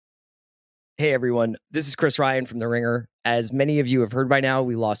Hey everyone, this is Chris Ryan from The Ringer. As many of you have heard by now,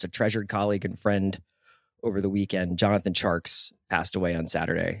 we lost a treasured colleague and friend over the weekend. Jonathan Tjarks passed away on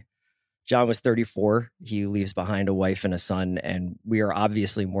Saturday. John was 34. He leaves behind a wife and a son, and we are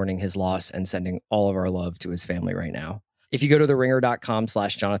obviously mourning his loss and sending all of our love to his family right now. If you go to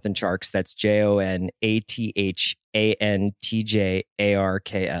theringer.com/Jonathan Tjarks, that's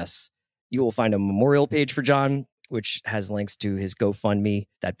JONATHANTJARKS, you will find a memorial page for John, which has links to his GoFundMe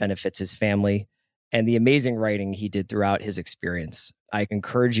that benefits his family and the amazing writing he did throughout his experience. I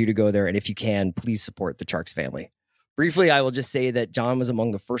encourage you to go there, and if you can, please support the Tjarks family. Briefly, I will just say that John was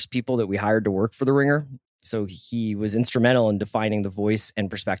among the first people that we hired to work for The Ringer, so he was instrumental in defining the voice and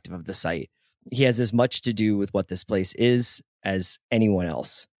perspective of the site. He has as much to do with what this place is as anyone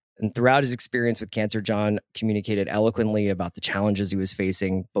else. And throughout his experience with cancer, John communicated eloquently about the challenges he was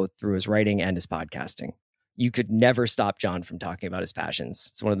facing, both through his writing and his podcasting. You could never stop John from talking about his passions.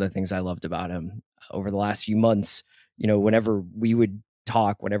 It's one of the things I loved about him. Over the last few months, whenever we would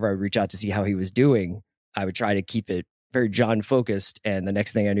talk, whenever I would reach out to see how he was doing, I would try to keep it very John focused. And the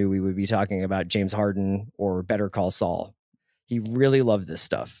next thing I knew, we would be talking about James Harden or Better Call Saul. He really loved this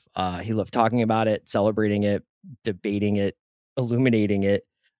stuff. He loved talking about it, celebrating it, debating it, illuminating it.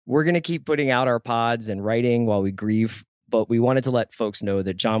 We're going to keep putting out our pods and writing while we grieve, but we wanted to let folks know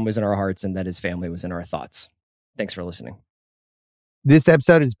that John was in our hearts and that his family was in our thoughts. Thanks for listening. This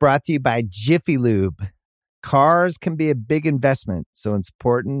episode is brought to you by Jiffy Lube. Cars can be a big investment, so it's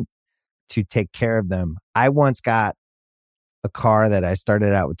important to take care of them. I once got a car that I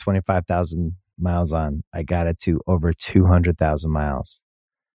started out with 25,000 miles on. I got it to over 200,000 miles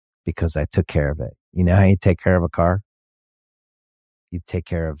because I took care of it. You know how you take care of a car? You take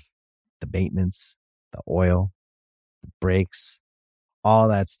care of the maintenance, the oil, the brakes, all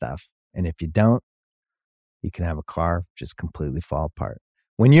that stuff. And if you don't, you can have a car just completely fall apart.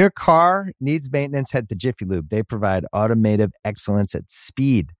 When your car needs maintenance, head to Jiffy Lube. They provide automotive excellence at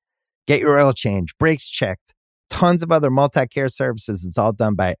speed. Get your oil change, brakes checked, tons of other multi-care services. It's all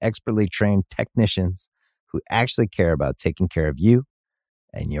done by expertly trained technicians who actually care about taking care of you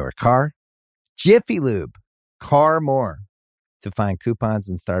and your car. Jiffy Lube, car more. To find coupons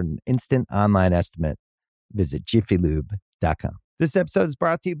and start an instant online estimate, visit jiffylube.com. This episode is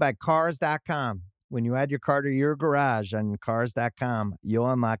brought to you by Cars.com. When you add your car to your garage on Cars.com,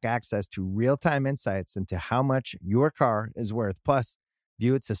 you'll unlock access to real-time insights into how much your car is worth. Plus,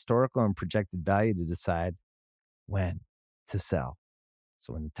 view its historical and projected value to decide when to sell.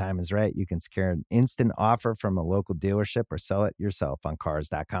 So when the time is right, you can secure an instant offer from a local dealership or sell it yourself on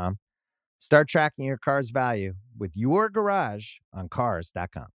Cars.com. Start tracking your car's value with your garage on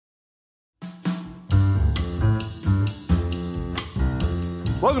Cars.com.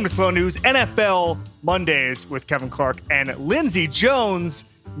 Welcome to Slow News NFL Mondays with Kevin Clark and Lindsey Jones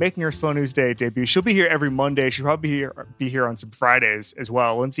making her Slow News Day debut. She'll be here every Monday. She'll probably be here on some Fridays as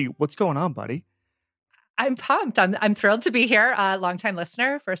well. Lindsey, what's going on, buddy? I'm pumped. I'm thrilled to be here. Longtime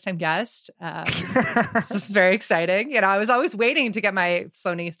listener, first time guest. This is very exciting. I was always waiting to get my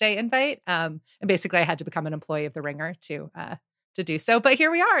Slow News Day invite. And basically I had to become an employee of The Ringer to do so. But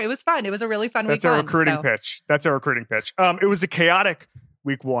here we are. It was fun. It was a really fun week. That's a recruiting pitch. That's a recruiting pitch. It was a chaotic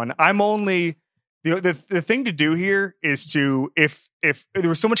week one. I'm only the thing to do here is to if there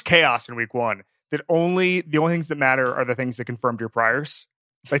was so much chaos in week one that the only things that matter are the things that confirmed your priors.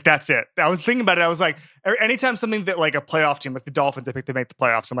 Like, that's it. I was thinking about it. I was like, anytime something that like a playoff team, like the Dolphins, I pick to make the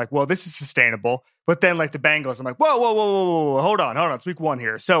playoffs, I'm like, well, this is sustainable. But then like the Bengals, I'm like, whoa, hold on. It's week one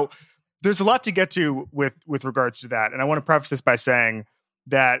here. So there's a lot to get to with regards to that. And I want to preface this by saying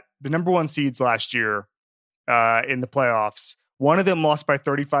that the number one seeds last year in the playoffs, one of them lost by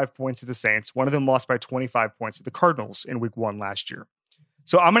 35 points to the Saints. One of them lost by 25 points to the Cardinals in week one last year.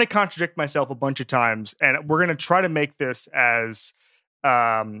 So I'm going to contradict myself a bunch of times, and we're going to try to make this as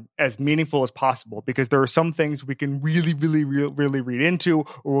meaningful as possible, because there are some things we can really read into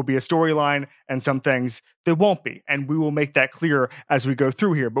or will be a storyline, and some things that won't be. And we will make that clear as we go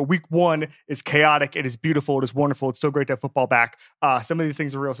through here. But week one is chaotic. It is beautiful. It is wonderful. It's so great to have football back. Some of these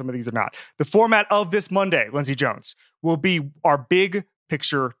things are real. Some of these are not. The format of this Monday, Lindsey Jones, will be our big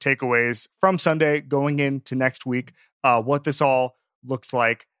picture takeaways from Sunday going into next week, what this all looks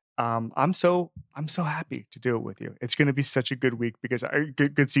like. I'm so happy to do it with you. It's going to be such a good week, because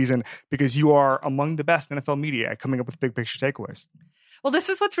good season, because you are among the best NFL media at coming up with big picture takeaways. Well, this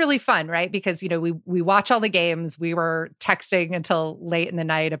is what's really fun, right? Because, we watch all the games. We were texting until late in the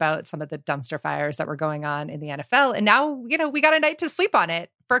night about some of the dumpster fires that were going on in the NFL. And now, we got a night to sleep on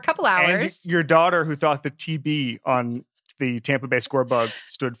it for a couple hours. And your daughter, who thought the TB on the Tampa Bay score bug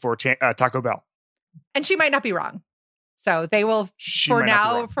stood for Taco Bell. And she might not be wrong. So they will, She for might not be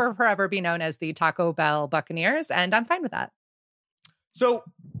now, wrong. for forever, be known as the Taco Bell Buccaneers, and I'm fine with that. So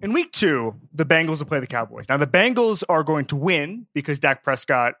in week 2, the Bengals will play the Cowboys. Now the Bengals are going to win because Dak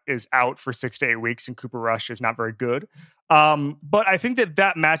Prescott is out for 6 to 8 weeks and Cooper Rush is not very good. But I think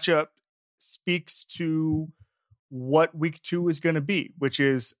that matchup speaks to what week 2 is going to be, which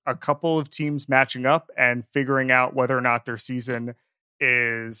is a couple of teams matching up and figuring out whether or not their season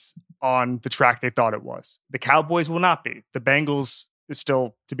is on the track they thought it was. The Cowboys will not be. The Bengals is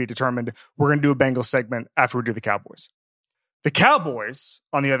still to be determined. We're going to do a Bengals segment after we do the Cowboys. The Cowboys,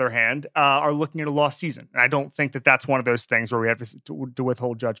 on the other hand, are looking at a lost season. And I don't think that that's one of those things where we have to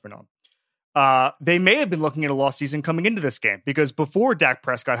withhold judgment on. They may have been looking at a lost season coming into this game because before Dak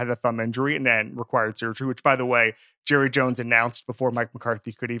Prescott had a thumb injury and then required surgery, which, by the way, Jerry Jones announced before Mike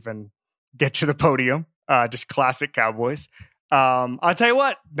McCarthy could even get to the podium. Just classic Cowboys. I'll tell you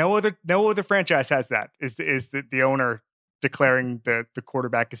what, no other franchise has that. Is the owner declaring the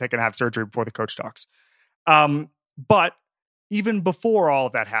quarterback is going to have surgery before the coach talks. But even before all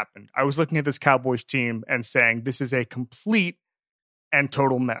of that happened, I was looking at this Cowboys team and saying this is a complete and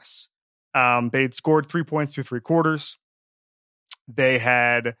total mess. They'd scored 3 points through 3 quarters. They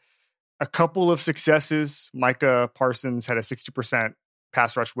had a couple of successes. Micah Parsons had a 60%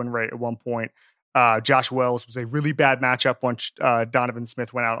 pass rush win rate at one point. Josh Wells was a really bad matchup once Donovan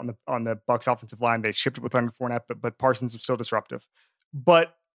Smith went out on the Bucs offensive line. They shipped it with Leonard Fournette, but Parsons was still disruptive.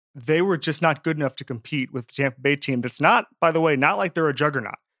 But they were just not good enough to compete with the Tampa Bay team. That's not, by the way, not like they're a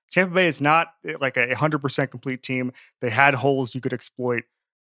juggernaut. Tampa Bay is not like a 100% complete team. They had holes you could exploit.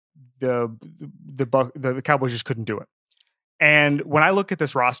 The Cowboys just couldn't do it. And when I look at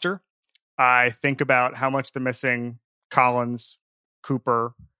this roster, I think about how much they're missing Collins,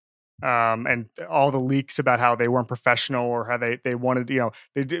 Cooper, and all the leaks about how they weren't professional or how they wanted,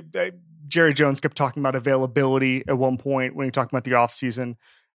 Jerry Jones kept talking about availability at one point when he talked about the offseason.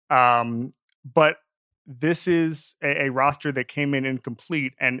 But this is a roster that came in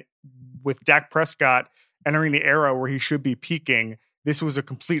incomplete. And with Dak Prescott entering the era where he should be peaking, this was a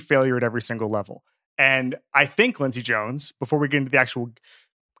complete failure at every single level. And I think, Lindsey Jones, before we get into the actual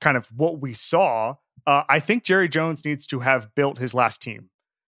kind of what we saw, I think Jerry Jones needs to have built his last team.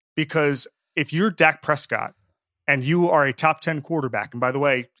 Because if you're Dak Prescott and you are a top 10 quarterback, and by the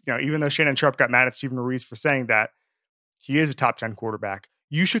way, even though Shannon Sharp got mad at Stephen Ruiz for saying that, he is a top 10 quarterback.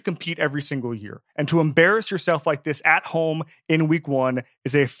 You should compete every single year. And to embarrass yourself like this at home in week 1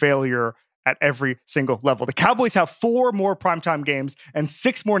 is a failure at every single level. The Cowboys have 4 more primetime games and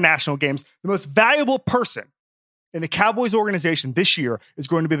 6 more national games. The most valuable person in the Cowboys organization this year is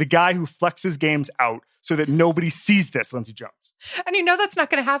going to be the guy who flexes games out so that nobody sees this, Lindsey Jones. And that's not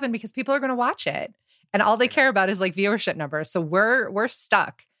going to happen because people are going to watch it. And all they care about is like viewership numbers. So we're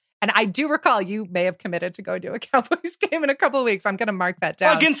stuck. And I do recall you may have committed to go do a Cowboys game in a couple of weeks. I'm going to mark that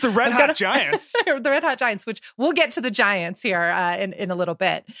down. Against the Red Hot Giants. The Red Hot Giants, which we'll get to the Giants here in a little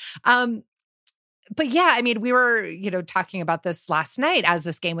bit. But yeah, I mean, we were, talking about this last night as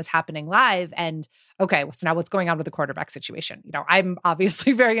this game was happening live. And okay, so now what's going on with the quarterback situation? I'm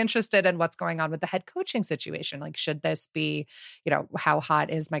obviously very interested in what's going on with the head coaching situation. Like, should this be, how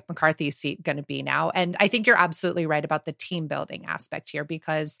hot is Mike McCarthy's seat going to be now? And I think you're absolutely right about the team building aspect here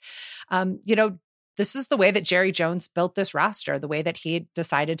because, this is the way that Jerry Jones built this roster, the way that he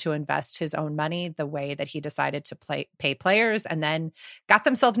decided to invest his own money, the way that he decided to pay players, and then got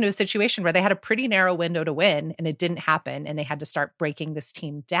themselves into a situation where they had a pretty narrow window to win, and it didn't happen, and they had to start breaking this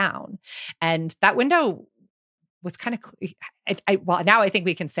team down. And that window was kind of, now I think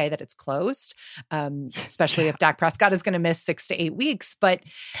we can say that it's closed, especially if Dak Prescott is going to miss 6 to 8 weeks. But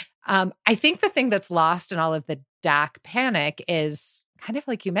I think the thing that's lost in all of the Dak panic is kind of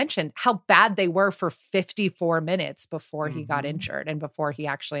like you mentioned, how bad they were for 54 minutes before he got injured and before he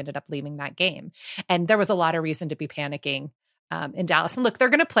actually ended up leaving that game. And there was a lot of reason to be panicking in Dallas. And look, they're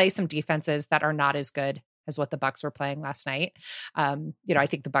going to play some defenses that are not as good as what the Bucs were playing last night. I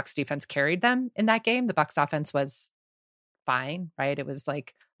think the Bucs defense carried them in that game. The Bucs offense was fine, right? It was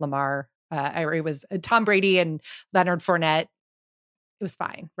like Lamar, or it was Tom Brady and Leonard Fournette. It was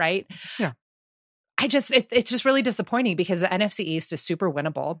fine, right? Yeah. It's just really disappointing because the NFC East is super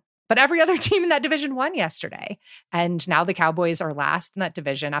winnable, but every other team in that division won yesterday. And now the Cowboys are last in that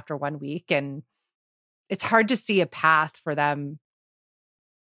division after 1 week. And it's hard to see a path for them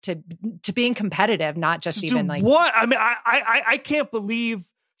to being competitive, not just even like what? I mean, I can't believe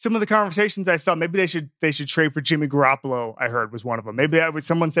some of the conversations I saw. Maybe they should trade for Jimmy Garoppolo. I heard was one of them. Maybe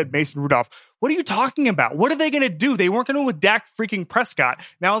someone said Mason Rudolph. What are you talking about? What are they going to do? They weren't going to win with Dak freaking Prescott.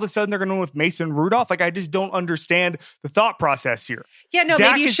 Now all of a sudden they're going to win with Mason Rudolph. Like, I just don't understand the thought process here. Yeah, no,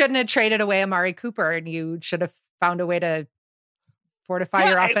 Dak maybe you shouldn't have traded away Amari Cooper and you should have found a way to fortify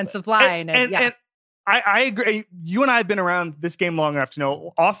your offensive line. And I agree. You and I have been around this game long enough to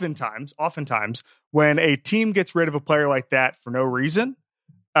know oftentimes when a team gets rid of a player like that for no reason,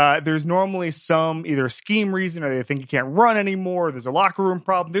 there's normally some either scheme reason or they think he can't run anymore. There's a locker room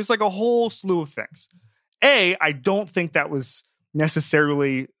problem. There's like a whole slew of things. I don't think that was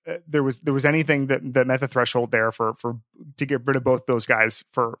necessarily there was anything that met the threshold there for to get rid of both those guys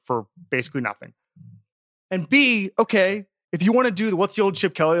for basically nothing. And B, okay, if you want to do the what's the old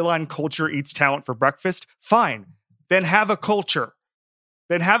Chip Kelly line, culture eats talent for breakfast, fine. Then have a culture.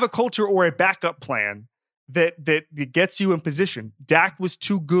 Or a backup plan that gets you in position. Dak was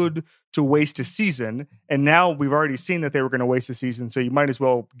too good to waste a season, and now we've already seen that they were going to waste a season, so you might as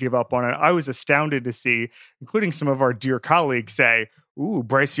well give up on it. I was astounded to see, including some of our dear colleagues, say, ooh,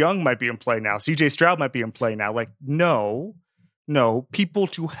 Bryce Young might be in play now. CJ Stroud might be in play now. Like, no, people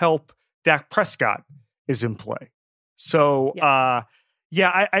to help Dak Prescott is in play. So, I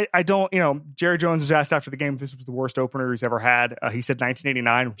don't, Jerry Jones was asked after the game if this was the worst opener he's ever had. He said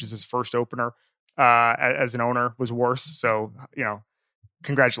 1989, which is his first opener as an owner, was worse. So,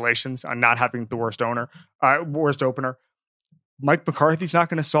 congratulations on not having the worst opener. Mike McCarthy's not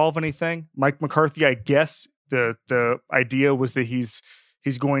going to solve anything. Mike McCarthy, I guess the idea was that he's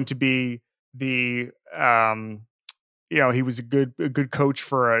going to be the, he was a good coach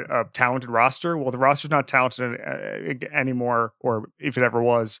for a talented roster. Well, the roster's not talented anymore, or if it ever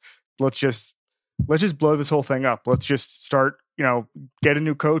was. Let's just blow this whole thing up. Let's just start, get a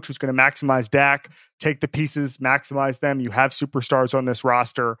new coach who's going to maximize Dak, take the pieces, maximize them. You have superstars on this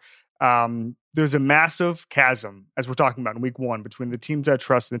roster. There's a massive chasm, as we're talking about in week 1, between the teams I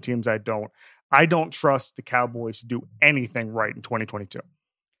trust and the teams I don't. I don't trust the Cowboys to do anything right in 2022.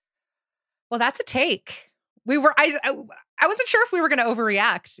 Well, that's a take. I wasn't sure if we were going to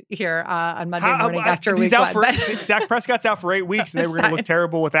overreact here on Monday morning after week 1. Dak Prescott's out for 8 weeks, and they were going to look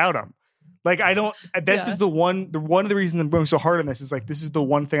terrible without him. Like, I don't. This is one of the reasons I'm going so hard on this is like this is the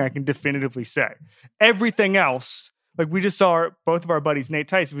one thing I can definitively say. Everything else, like we just saw both of our buddies, Nate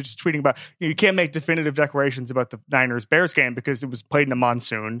Tice, was just tweeting about you can't make definitive declarations about the Niners-Bears game because it was played in a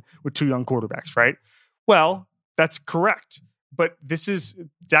monsoon with 2 young quarterbacks, right? Well, that's correct, but this is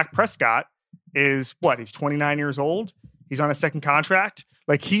Dak Prescott is what? He's 29 years old. He's on a second contract.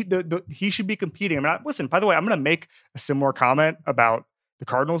 Like he should be competing. I mean, listen. By the way, I'm going to make a similar comment about the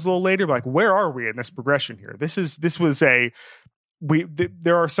Cardinals a little later, but like, where are we in this progression here?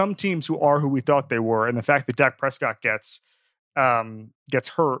 There are some teams who are who we thought they were, and the fact that Dak Prescott gets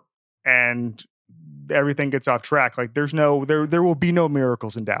hurt and everything gets off track, like there will be no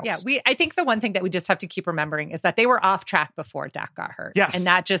miracles in Dallas. Yeah, I think the one thing that we just have to keep remembering is that they were off track before Dak got hurt. Yes. And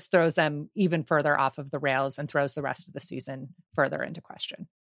that just throws them even further off of the rails and throws the rest of the season further into question.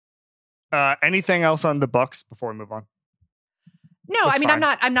 Anything else on the Bucs before we move on? No, I mean,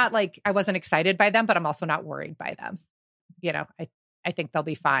 fine. I'm not like, I wasn't excited by them, but I'm also not worried by them. I think they'll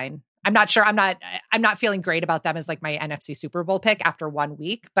be fine. I'm not sure. I'm not feeling great about them as like my NFC Super Bowl pick after 1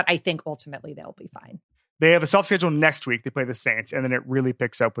 week, but I think ultimately they'll be fine. They have a soft schedule next week. They play the Saints, and then it really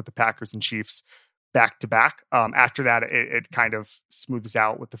picks up with the Packers and Chiefs back to back. After that, it kind of smooths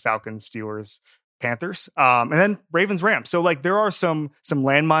out with the Falcons, Steelers, Panthers, and then Ravens, Rams. So like there are some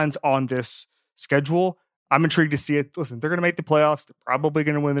landmines on this schedule. I'm intrigued to see it. Listen, they're going to make the playoffs. They're probably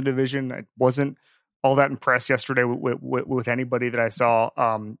going to win the division. I wasn't all that impressed yesterday with anybody that I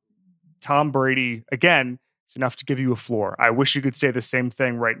saw. Tom Brady, again, it's enough to give you a floor. I wish you could say the same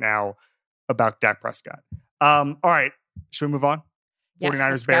thing right now about Dak Prescott. All right. Should we move on? Yes,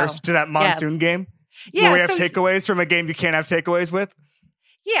 49ers Bears to that monsoon game? Yeah. Where we have takeaways from a game you can't have takeaways with?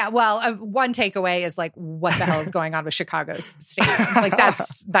 Yeah, well, one takeaway is like, what the hell is going on with Chicago's stadium? Like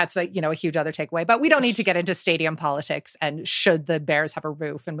that's a huge other takeaway. But we don't need to get into stadium politics and should the Bears have a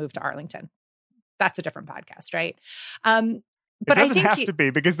roof and move to Arlington. That's a different podcast, right? But it doesn't have to be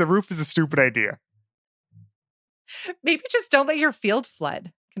because the roof is a stupid idea. Maybe just don't let your field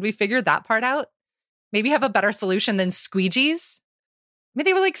flood. Can we figure that part out? Maybe have a better solution than squeegees. I mean,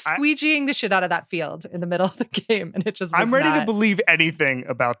 they were like squeegeeing the shit out of that field in the middle of the game, and it just was I'm ready to believe anything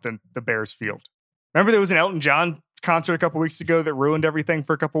about the Bears field. Remember there was an Elton John concert a couple weeks ago that ruined everything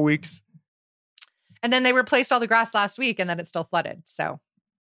for a couple weeks? And then they replaced all the grass last week, and then it still flooded. So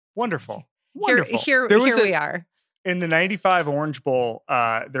wonderful. Here we are. In the 95 Orange Bowl,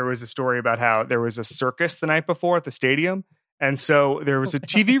 there was a story about how there was a circus the night before at the stadium. And so there was a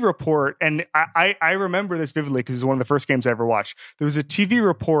TV report, and I remember this vividly because it was one of the first games I ever watched. There was a TV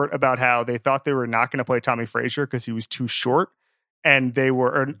report about how they thought they were not going to play Tommy Frazier because he was too short. And they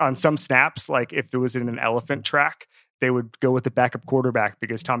were on some snaps, like if there was in an elephant track, they would go with the backup quarterback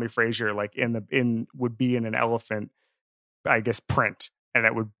because Tommy Frazier would be in an elephant, I guess, print, and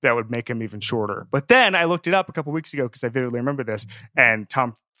that would make him even shorter. But then I looked it up a couple weeks ago because I vividly remember this, and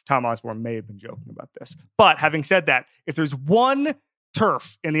Tom Osborne may have been joking about this. But having said that, if there's one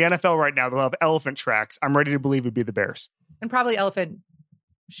turf in the NFL right now that'll have elephant tracks, I'm ready to believe it'd be the Bears. And probably elephant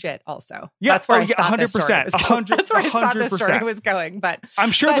shit also. Yeah, that's where 100%. That's where I thought this story was going. But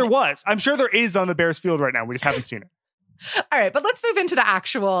I'm sure there was. I'm sure there is on the Bears field right now. We just haven't seen it. All right, but let's move into the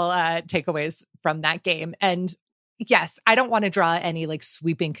actual takeaways from that game. And yes, I don't want to draw any like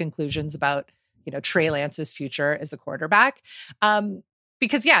sweeping conclusions about, Trey Lance's future as a quarterback.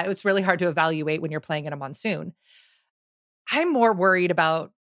 Because it was really hard to evaluate when you're playing in a monsoon. I'm more worried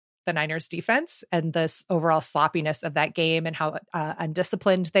about the Niners defense and this overall sloppiness of that game and how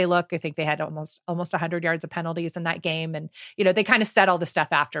undisciplined they look. I think they had almost 100 yards of penalties in that game. And, they kind of said all the stuff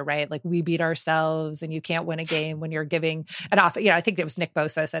after, right? Like, we beat ourselves and you can't win a game when you're giving an off. I think it was Nick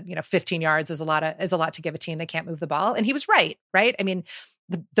Bosa said, 15 yards is a lot to give a team that can't move the ball. And he was right? I mean,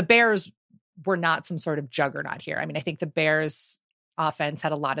 the Bears were not some sort of juggernaut here. I mean, I think the Bears offense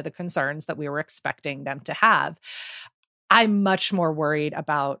had a lot of the concerns that we were expecting them to have. I'm much more worried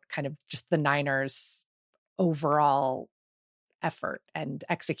about kind of just the Niners' overall effort and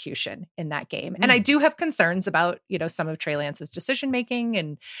execution in that game. And I do have concerns about, some of Trey Lance's decision-making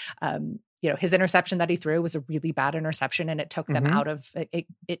and, his interception that he threw was a really bad interception and it took them out of it.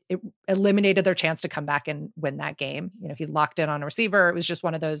 It eliminated their chance to come back and win that game. He locked in on a receiver. It was just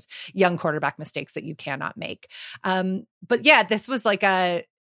one of those young quarterback mistakes that you cannot make. But yeah, this was like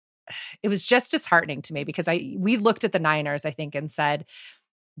it was just disheartening to me because we looked at the Niners, I think, and said,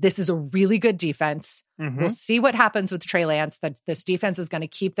 this is a really good defense. We'll see what happens with Trey Lance. That this defense is going to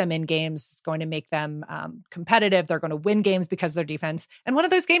keep them in games. It's going to make them competitive. They're going to win games because of their defense. And one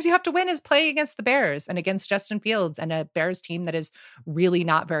of those games you have to win is play against the Bears and against Justin Fields and a Bears team that is really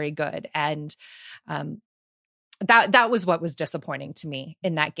not very good. And that was what was disappointing to me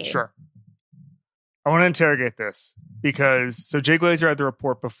in that game. Sure. I want to interrogate this because Jay Glazer had the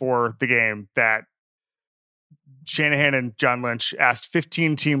report before the game that Shanahan and John Lynch asked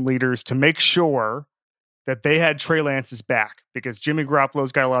 15 team leaders to make sure that they had Trey Lance's back because Jimmy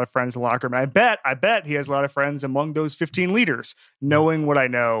Garoppolo's got a lot of friends in the locker room. And I bet he has a lot of friends among those 15 leaders, knowing what I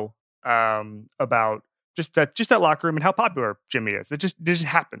know about just that locker room and how popular Jimmy is. It just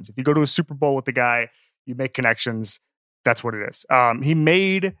happens. If you go to a Super Bowl with the guy, you make connections. That's what it is. He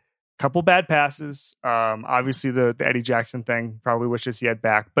made couple bad passes. Obviously the Eddie Jackson thing, probably wishes he had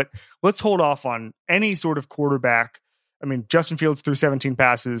back, but let's hold off on any sort of quarterback. I mean, Justin Fields threw 17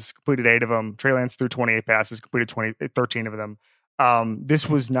 passes, completed 8 of them. Trey Lance threw 28 passes, completed 13 of them. This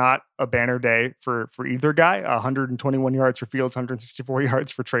was not a banner day for either guy. 121 yards for Fields, 164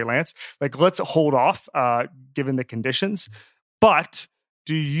 yards for Trey Lance. Like, let's hold off given the conditions. But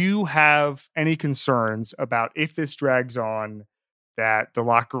do you have any concerns about if this drags on, that the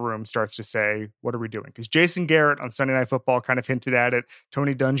locker room starts to say, what are we doing? Because Jason Garrett on Sunday Night Football kind of hinted at it.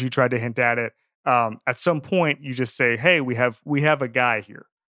 Tony Dungy tried to hint at it. At some point, you just say, hey, we have a guy here.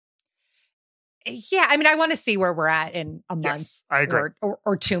 Yeah, I mean, I want to see where we're at in a month. Yes, I agree.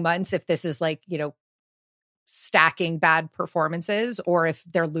 Or 2 months, if this is like, stacking bad performances or if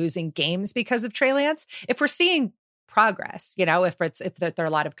they're losing games because of Trey Lance. If we're seeing progress, if there are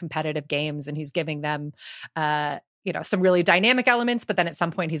a lot of competitive games and he's giving them some really dynamic elements, but then at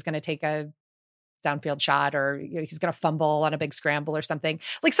some point he's going to take a downfield shot or he's going to fumble on a big scramble or something.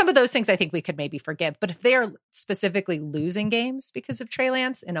 Like some of those things I think we could maybe forgive. But if they're specifically losing games because of Trey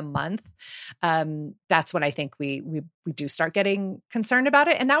Lance in a month, that's when I think we do start getting concerned about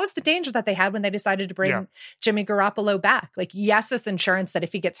it. And that was the danger that they had when they decided to bring Jimmy Garoppolo back. Like, yes, it's insurance that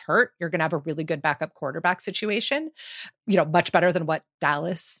if he gets hurt, you're going to have a really good backup quarterback situation, much better than what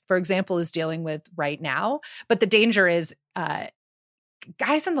Dallas, for example, is dealing with right now. But the danger is,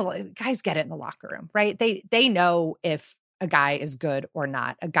 guys get it in the locker room, right? They know if a guy is good or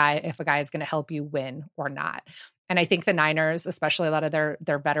not, if a guy is going to help you win or not. And I think the Niners, especially a lot of their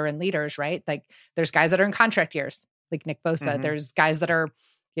veteran leaders, right? Like there's guys that are in contract years, like Nick Bosa. Mm-hmm. There's guys that are,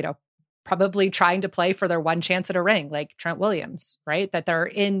 probably trying to play for their one chance at a ring, like Trent Williams, right? That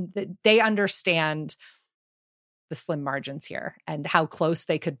they understand the slim margins here and how close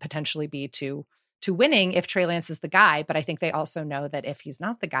they could potentially be to winning if Trey Lance is the guy. But I think they also know that if he's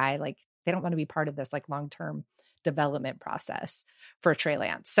not the guy, like they don't want to be part of this like long-term development process for Trey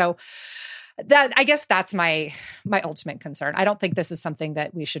Lance. So that, I guess that's my ultimate concern. I don't think this is something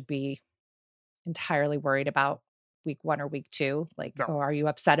that we should be entirely worried about week 1 or week 2. Like, no. Oh, are you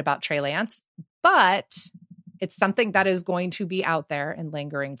upset about Trey Lance? But it's something that is going to be out there and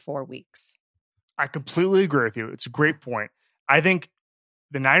lingering for weeks. I completely agree with you. It's a great point. I think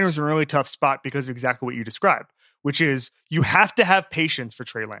the Niners are in a really tough spot because of exactly what you described, which is you have to have patience for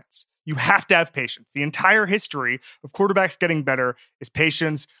Trey Lance. You have to have patience. The entire history of quarterbacks getting better is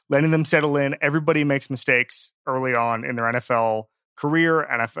patience, letting them settle in. Everybody makes mistakes early on in their NFL career.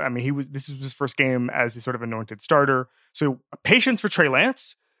 And I mean, this was his first game as a sort of anointed starter. So patience for Trey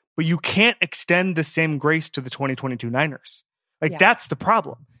Lance, but you can't extend the same grace to the 2022 Niners. Like, that's the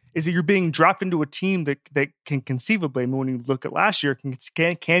problem, is that you're being dropped into a team that can conceivably, I mean, when you look at last year,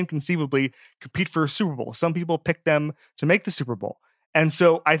 can conceivably compete for a Super Bowl. Some people pick them to make the Super Bowl. And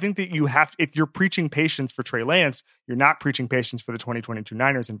so I think that you have, if you're preaching patience for Trey Lance, you're not preaching patience for the 2022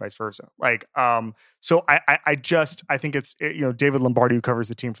 Niners and vice versa. Like, so I think it's, David Lombardi, who covers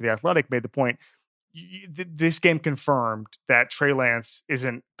the team for The Athletic, made the point. This game confirmed that Trey Lance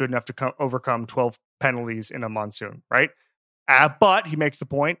isn't good enough to overcome 12 penalties in a monsoon, right? But he makes the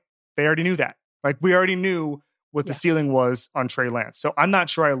point, they already knew that. Like, we already knew what the ceiling was on Trey Lance. So I'm not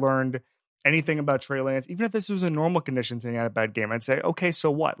sure I learned anything about Trey Lance. Even if this was in normal conditions and he had a bad game, I'd say, okay,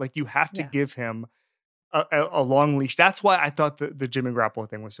 so what? Like, you have to give him a long leash. That's why I thought the Jimmy Garoppolo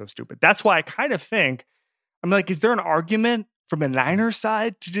thing was so stupid. That's why I kind of think, I'm like, is there an argument from the Niners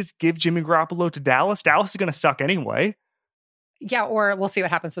side to just give Jimmy Garoppolo to Dallas? Dallas is going to suck anyway. Yeah, or we'll see what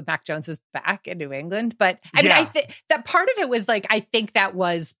happens with Mac Jones is back in New England. But I mean, I think that part of it was like, I think that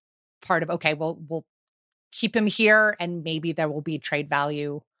was part of, okay, well, we'll keep him here and maybe there will be trade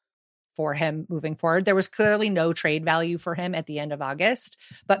value for him moving forward. There was clearly no trade value for him at the end of August,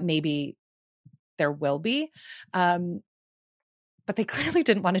 but maybe there will be. But they clearly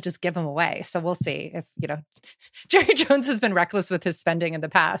didn't want to just give him away. So we'll see if, Jerry Jones has been reckless with his spending in the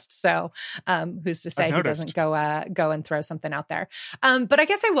past. So who's to say he doesn't go and throw something out there. But I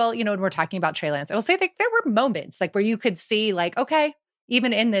guess I will, when we're talking about Trey Lance, I will say that there were moments like where you could see like, okay,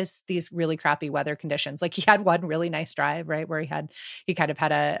 even in these really crappy weather conditions, like he had one really nice drive, right? Where he kind of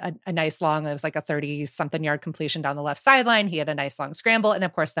had a nice long, it was like a 30-something yard completion down the left sideline. He had a nice long scramble. And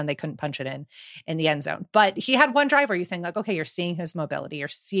of course, then they couldn't punch it in the end zone. But he had one drive where you're saying like, okay, you're seeing his mobility, you're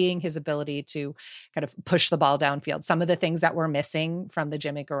seeing his ability to kind of push the ball downfield. Some of the things that were missing from the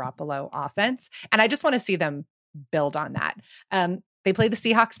Jimmy Garoppolo offense. And I just want to see them build on that. They play the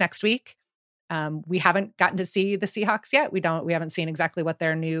Seahawks next week. We haven't gotten to see the Seahawks yet. We haven't seen exactly what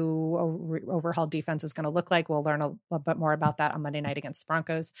their new overhauled defense is going to look like. We'll learn a little bit more about that on Monday night against the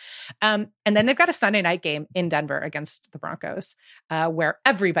Broncos. And then they've got a Sunday night game in Denver against the Broncos, where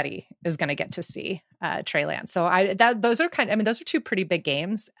everybody is going to get to see Trey Lance. So those are two pretty big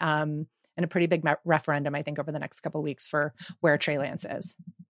games, and a pretty big referendum, I think, over the next couple of weeks for where Trey Lance is.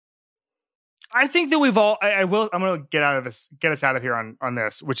 I think that we've all, I'm going to get us out of here on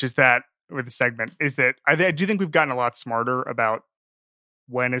this, which is that, with the segment, is that I do think we've gotten a lot smarter about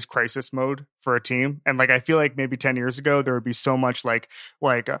when is crisis mode for a team. And like, I feel like maybe 10 years ago, there would be so much the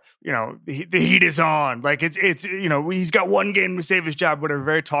heat is on. Like it's, he's got one game to save his job, whatever,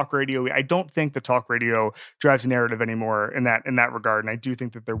 very talk radio. I don't think the talk radio drives a narrative anymore in that regard. And I do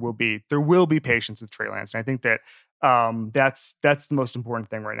think that there will be patience with Trey Lance. And I think that that's the most important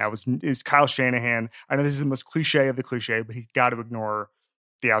thing right now is Kyle Shanahan. I know this is the most cliche of the cliche, but he's got to ignore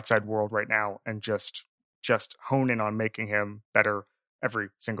the outside world right now and just hone in on making him better every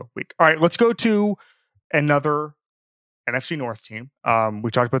single week. All right, let's go to another NFC North team.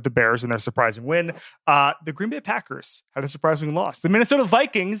 We talked about the Bears and their surprising win. The Green Bay Packers had a surprising loss. The Minnesota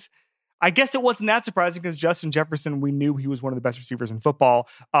Vikings, I guess it wasn't that surprising because Justin Jefferson, we knew he was one of the best receivers in football.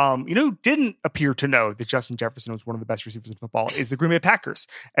 Who didn't appear to know that Justin Jefferson was one of the best receivers in football is the Green Bay Packers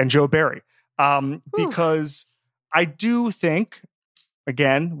and Joe Barry. Because I do think,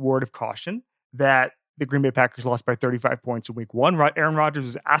 again, word of caution, that the Green Bay Packers lost by 35 points in week one. Aaron Rodgers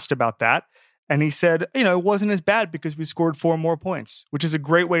was asked about that, and he said, it wasn't as bad because we scored 4 more points, which is a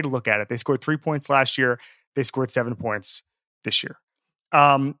great way to look at it. They scored 3 points last year. They scored 7 points this year.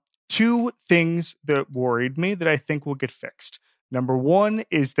 2 things that worried me that I think will get fixed. Number one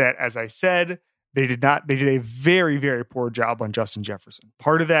is that, as I said, they did a very, very poor job on Justin Jefferson.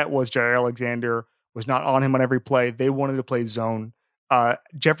 Part of that was Jair Alexander was not on him on every play. They wanted to play zone.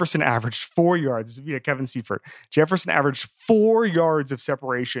 Jefferson averaged 4 yards. This is via Kevin Seifert. Jefferson averaged 4 yards of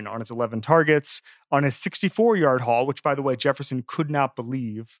separation on his 11 targets on his 64-yard haul, which, by the way, Jefferson could not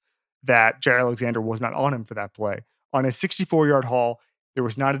believe that Jair Alexander was not on him for that play. On his 64-yard haul, there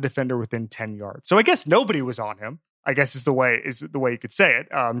was not a defender within 10 yards. So I guess nobody was on him, I guess is the way you could say it,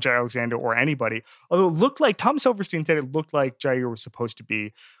 Jair Alexander or anybody. Although it looked like, Tom Silverstein said it looked like Jair was supposed to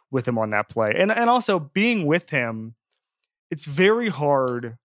be with him on that play. And also being with him, it's very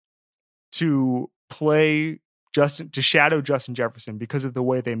hard to shadow Justin Jefferson because of the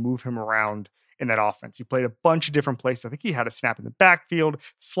way they move him around in that offense. He played a bunch of different places. I think he had a snap in the backfield,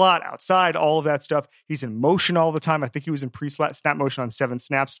 slot, outside, all of that stuff. He's in motion all the time. I think he was in pre-snap motion on 7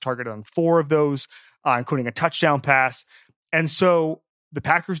 snaps, targeted on 4 of those, including a touchdown pass. And so the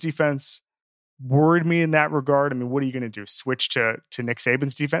Packers defense worried me in that regard. I mean, what are you going to do? Switch to Nick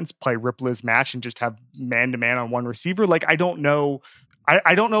Saban's defense, play Ripley's match, and just have man-to-man on one receiver? Like, I don't know.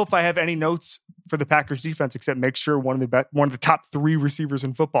 I don't know if I have any notes for the Packers defense except make sure one of the top 3 receivers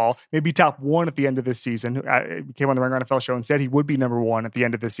in football, maybe top 1 at the end of this season. He came on the Ringer NFL show and said he would be number 1 at the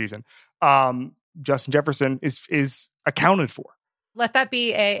end of this season. Justin Jefferson is accounted for. Let that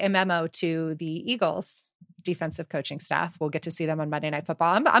be a memo to the Eagles defensive coaching staff. We'll get to see them on Monday Night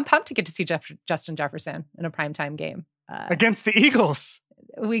Football. I'm pumped to get to see Justin Jefferson in a primetime game against the Eagles.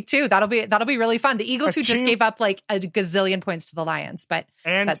 Week 2. That'll be really fun. The Eagles who just gave up like a gazillion points to the Lions, but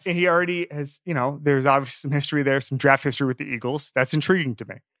and he already has, there's obviously some history there, some draft history with the Eagles. That's intriguing to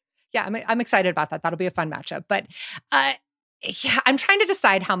me. Yeah, I'm excited about that. That'll be a fun matchup. But yeah, I'm trying to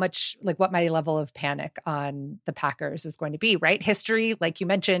decide how much, like, what my level of panic on the Packers is going to be, right? History, like you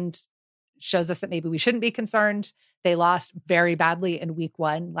mentioned, shows us that maybe we shouldn't be concerned. They lost very badly in week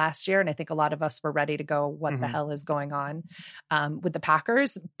 1 last year. And I think a lot of us were ready to go, what the hell is going on with the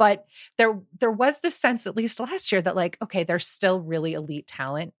Packers? But there was this sense, at least last year, that like, okay, there's still really elite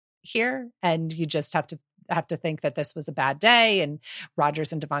talent here. And you just have to think that this was a bad day and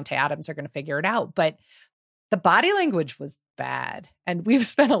Rodgers and Devontae Adams are going to figure it out. But the body language was bad. And we've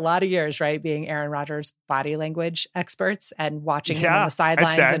spent a lot of years, right, being Aaron Rodgers body language experts and watching him on the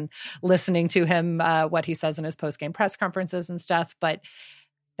sidelines and listening to him, what he says in his post-game press conferences and stuff. But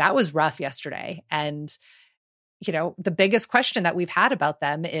that was rough yesterday. And, the biggest question that we've had about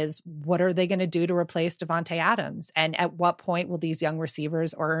them is, what are they going to do to replace Devontae Adams? And at what point will these young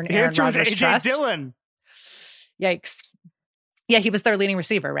receivers earn Aaron Rodgers' trust? Dillon. Yikes. Yeah, he was their leading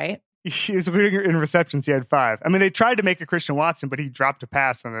receiver, right? He was leading in receptions. He had 5. I mean, they tried to make a Christian Watson, but he dropped a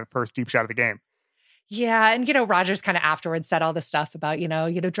pass on the first deep shot of the game. Yeah. And, Rodgers kind of afterwards said all this stuff about,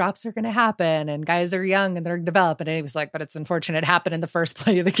 drops are going to happen and guys are young and they're developing. And he was like, but it's unfortunate it happened in the first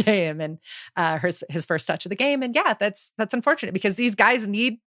play of the game and his first touch of the game. And yeah, that's unfortunate because these guys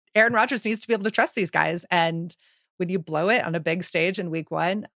Aaron Rodgers needs to be able to trust these guys. And when you blow it on a big stage in week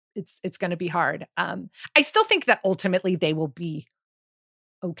 1, it's going to be hard. I still think that ultimately they will be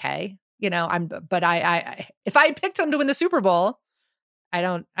okay. But if I had picked them to win the Super Bowl, I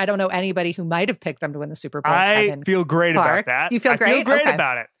don't know anybody who might have picked them to win the Super Bowl. I feel great about that. You feel great? I feel great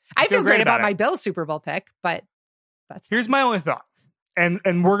about it. I feel great about my Bills Super Bowl pick, but here's my only thought. And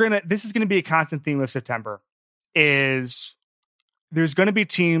this is going to be a constant theme of September, is there's going to be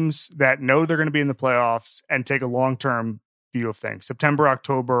teams that know they're going to be in the playoffs and take a long-term view of things. September,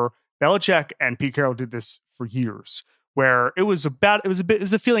 October, Belichick and Pete Carroll did this for years, where it was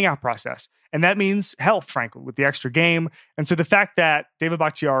a feeling out process. And that means health, frankly, with the extra game. And so the fact that David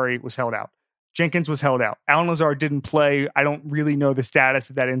Bakhtiari was held out, Jenkins was held out, Allen Lazard didn't play. I don't really know the status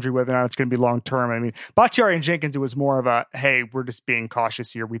of that injury, whether or not it's going to be long-term. I mean, Bakhtiari and Jenkins, it was more of a, hey, we're just being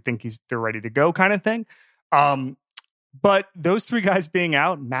cautious here. We think they're ready to go kind of thing. But those 3 guys being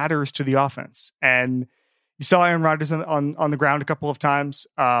out matters to the offense. And you saw Aaron Rodgers on the ground a couple of times.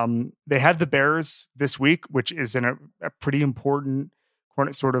 They have the Bears this week, which is a pretty important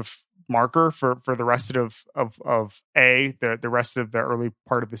sort of marker for the rest of the rest of the early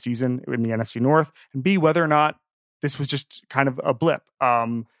part of the season in the NFC North, and B, whether or not this was just kind of a blip.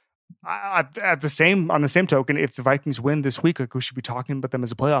 On the same token, if the Vikings win this week, like, we should be talking about them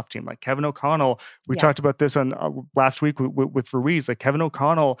as a playoff team. Like Kevin O'Connell, we talked about this on last week with Ruiz. Like Kevin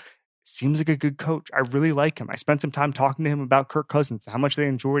O'Connell seems like a good coach. I really like him. I spent some time talking to him about Kirk Cousins, how much they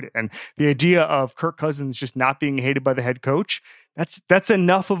enjoyed it. And the idea of Kirk Cousins just not being hated by the head coach, that's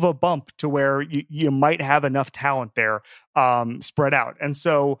enough of a bump to where you might have enough talent there spread out. And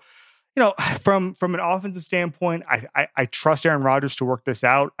so, from an offensive standpoint, I trust Aaron Rodgers to work this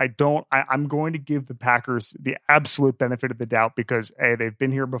out. I'm going to give the Packers the absolute benefit of the doubt because A, they've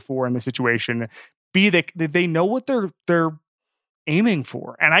been here before in this situation. B, they know what they're aiming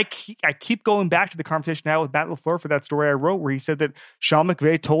for. And I keep going back to the conversation I had with Matt LaFleur for that story I wrote where he said that Sean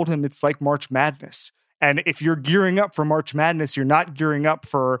McVay told him it's like March Madness. And if you're gearing up for March Madness, you're not gearing up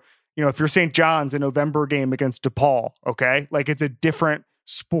for, if you're St. John's, a November game against DePaul, okay? Like it's a different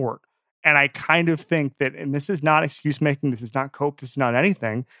sport. And I kind of think that, and this is not excuse making, this is not cope, this is not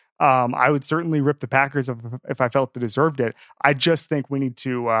anything. I would certainly rip the Packers if I felt they deserved it. I just think we need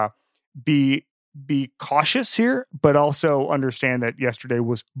to be cautious here, but also understand that yesterday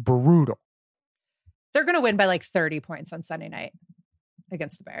was brutal. They're going to win by like 30 points on Sunday night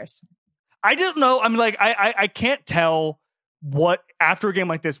against the Bears. I don't know. I'm like, I can't tell what, after a game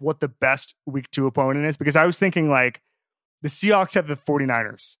like this, what the best week 2 opponent is, because I was thinking like the Seahawks have the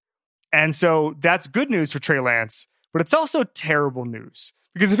 49ers. And so that's good news for Trey Lance, but it's also terrible news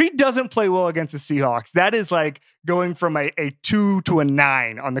because if he doesn't play well against the Seahawks, that is like going from a 2 to a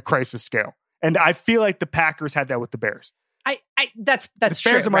 9 on the crisis scale. And I feel like the Packers had that with the Bears. That's the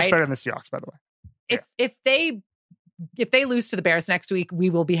true. Bears are much right? better than the Seahawks, by the way. If they lose to the Bears next week, we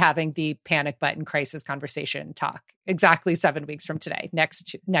will be having the panic button crisis conversation talk exactly 7 weeks from today,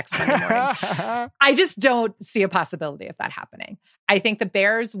 next Monday morning. I just don't see a possibility of that happening. I think the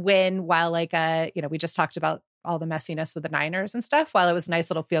Bears win while we just talked about all the messiness with the Niners and stuff. While it was a nice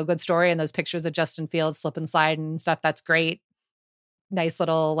little feel good story and those pictures of Justin Fields slip and slide and stuff, that's great. Nice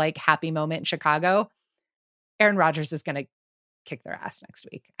little happy moment in Chicago. Aaron Rodgers is going to kick their ass next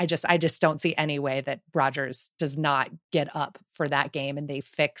week. I just don't see any way that Rodgers does not get up for that game and they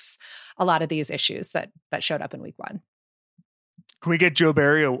fix a lot of these issues that showed up in week 1. Can we get Joe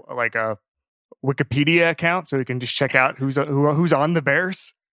Barry a Wikipedia account so we can just check out who's on the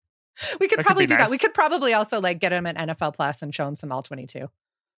Bears? We could probably do nice. that. We could probably also get him an NFL Plus and show him some All-22.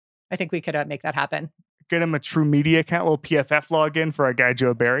 I think we could make that happen. Get him a True Media account, a little PFF login for our guy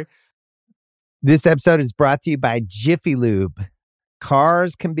Joe Barry. This episode is brought to you by Jiffy Lube.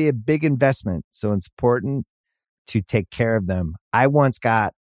 Cars can be a big investment, so it's important to take care of them. I once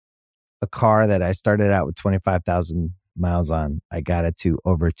got a car that I started out with 25,000 miles on. I got it to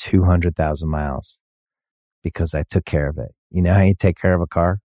over 200,000 miles because I took care of it. You know how you take care of a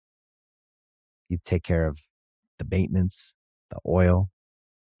car? You take care of the maintenance, the oil,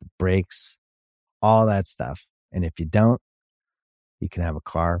 the brakes, all that stuff. And if you don't, you can have a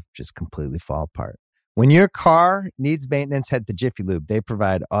car just completely fall apart. When your car needs maintenance, head to Jiffy Lube. They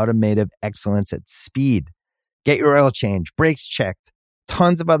provide automotive excellence at speed. Get your oil change, brakes checked,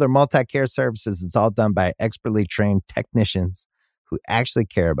 tons of other multi-care services. It's all done by expertly trained technicians who actually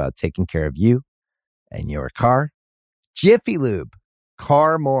care about taking care of you and your car. Jiffy Lube,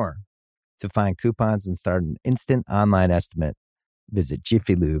 car more. To find coupons and start an instant online estimate, visit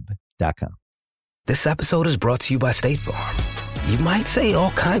jiffylube.com. This episode is brought to you by State Farm. You might say all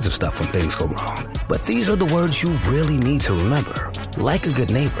kinds of stuff when things go wrong, but these are the words you really need to remember. Like a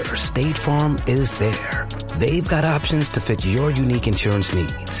good neighbor, State Farm is there. They've got options to fit your unique insurance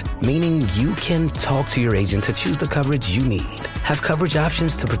needs, meaning you can talk to your agent to choose the coverage you need, have coverage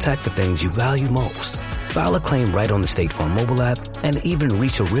options to protect the things you value most, file a claim right on the State Farm mobile app, and even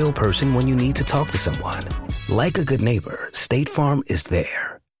reach a real person when you need to talk to someone. Like a good neighbor, State Farm is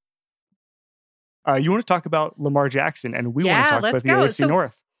there. You want to talk about Lamar Jackson, and we want to talk about the AFC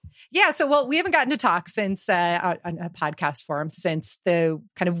North. Yeah, so we haven't gotten to talk since on a podcast forum since the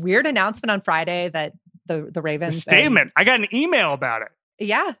kind of weird announcement on Friday that the Ravens the statement. I got an email about it.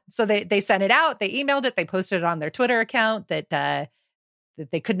 Yeah, so they sent it out, they emailed it, they posted it on their Twitter account that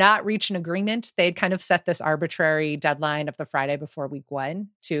they could not reach an agreement. They'd kind of set this arbitrary deadline of the Friday before week 1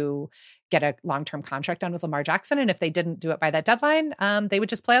 to get a long-term contract done with Lamar Jackson. And if they didn't do it by that deadline, they would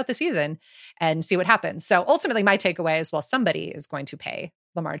just play out the season and see what happens. So ultimately my takeaway is, well, somebody is going to pay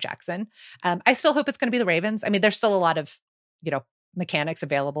Lamar Jackson. I still hope it's going to be the Ravens. I mean, there's still a lot of, mechanics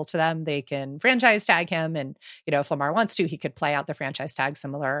available to them. They can franchise tag him. And, if Lamar wants to, he could play out the franchise tag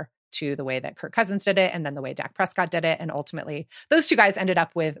similar to the way that Kirk Cousins did it and then the way Dak Prescott did it. And ultimately, those two guys ended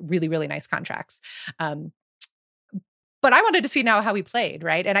up with really, really nice contracts. But I wanted to see now how he played,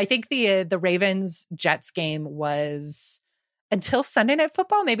 right? And I think the Ravens-Jets game was, until Sunday Night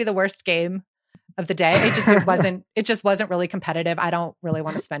Football, maybe the worst game of the day. It just wasn't really competitive. I don't really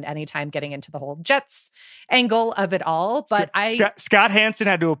want to spend any time getting into the whole Jets angle of it all. But Scott Hansen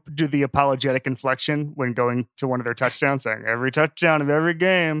had to do the apologetic inflection when going to one of their touchdowns, saying every touchdown of every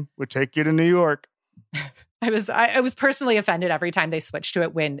game would take you to New York. I was personally offended every time they switched to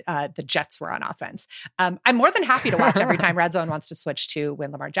it when the Jets were on offense. I'm more than happy to watch every time Red Zone wants to switch to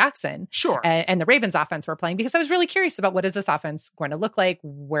when Lamar Jackson and the Ravens offense were playing, because I was really curious about what is this offense going to look like?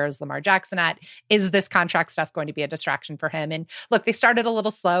 Where's Lamar Jackson at? Is this contract stuff going to be a distraction for him? And look, they started a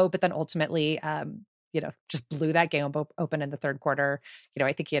little slow, but then ultimately, just blew that game open in the third quarter.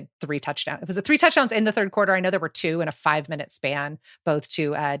 I think he had 3 touchdowns. Was it 3 touchdowns in the third quarter? I know there were 2 in a 5-minute span, both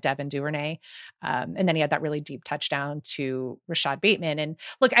to Devin Duvernay. And then he had that really deep touchdown to Rashad Bateman. And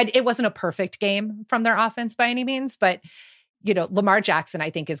look, it wasn't a perfect game from their offense by any means, but Lamar Jackson, I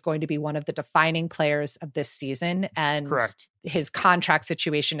think, is going to be one of the defining players of this season. And Correct. His contract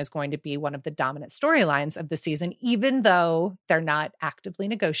situation is going to be one of the dominant storylines of the season, even though they're not actively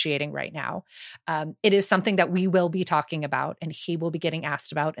negotiating right now. It is something that we will be talking about, and he will be getting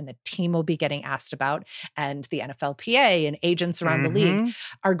asked about, and the team will be getting asked about, and the NFLPA and agents around the league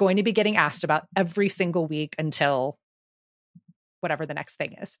are going to be getting asked about every single week until whatever the next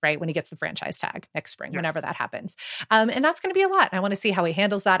thing is, right? When he gets the franchise tag next spring, Yes. whenever that happens. And that's going to be a lot. I want to see how he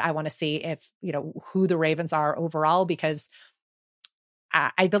handles that. I want to see if, who the Ravens are overall, because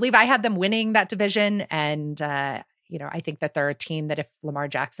I believe I had them winning that division. And, I think that they're a team that if Lamar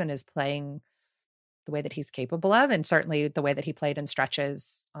Jackson is playing the way that he's capable of, and certainly the way that he played in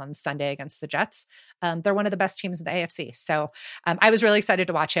stretches on Sunday against the Jets, they're one of the best teams in the AFC. So I was really excited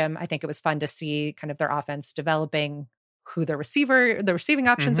to watch him. I think it was fun to see kind of their offense developing, who the receiving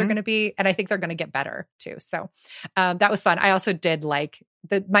options are going to be. And I think they're going to get better too. So that was fun. I also did like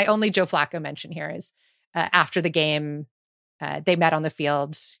my only Joe Flacco mention here is after the game, they met on the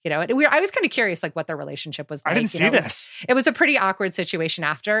field, I was kind of curious, like what their relationship was like. I didn't see this. It was a pretty awkward situation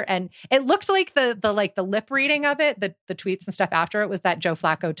after. And it looked like the lip reading of it, the tweets and stuff after it was that Joe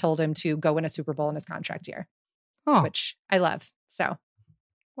Flacco told him to go win a Super Bowl in his contract year, which I love. So.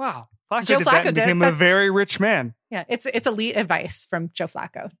 Wow. Joe Flacco became a very rich man. Yeah. It's elite advice from Joe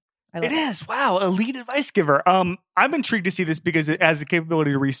Flacco. It is. Wow. Elite advice giver. I'm intrigued to see this because it has the capability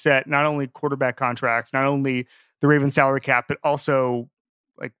to reset not only quarterback contracts, not only the Ravens salary cap, but also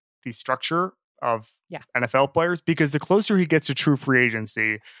like the structure of NFL players, because the closer he gets to true free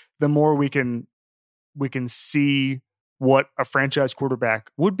agency, the more we can see what a franchise quarterback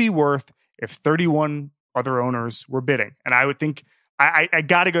would be worth if 31 other owners were bidding. And I would think I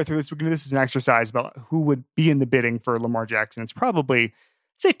got to go through this. We can do this as an exercise about who would be in the bidding for Lamar Jackson. It's probably,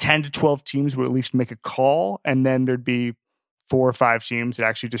 say 10 to 12 teams would at least make a call. And then there'd be 4 or 5 teams that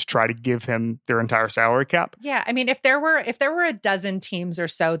actually just try to give him their entire salary cap. Yeah. I mean, if there were a dozen teams or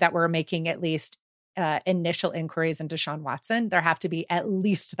so that were making at least initial inquiries into Deshaun Watson, there have to be at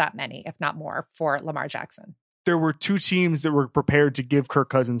least that many, if not more, for Lamar Jackson. There were 2 teams that were prepared to give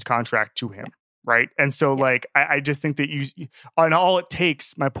Kirk Cousins' contract to him. Right. And so I just think that and all it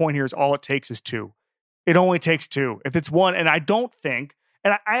takes, my point here is all it takes is 2. It only takes 2. If it's 1, and I don't think,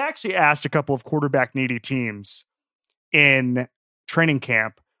 and I actually asked a couple of quarterback needy teams in training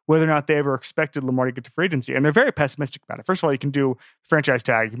camp whether or not they ever expected Lamar to get to free agency, and they're very pessimistic about it. First of all, you can do franchise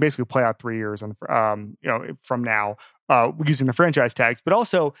tag. You can basically play out 3 years from now using the franchise tags. But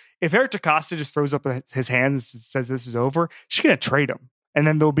also, if Eric DeCosta just throws up his hands and says this is over, she's going to trade him, and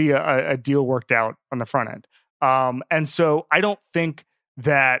then there'll be a deal worked out on the front end. And so I don't think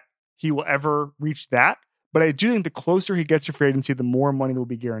that he will ever reach that. But I do think the closer he gets to free agency, the more money will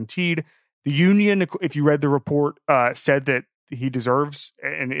be guaranteed. The union, if you read the report, said that he deserves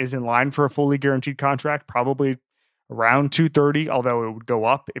and is in line for a fully guaranteed contract, probably around $230, although it would go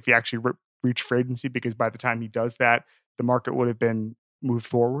up if he actually reached free agency, because by the time he does that, the market would have been moved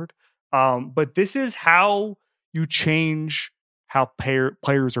forward. But this is how you change how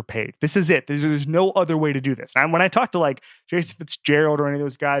players are paid. This is it. There's no other way to do this. And when I talk to like Jason Fitzgerald or any of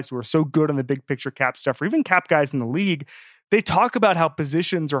those guys who are so good on the big picture cap stuff, or even cap guys in the league, they talk about how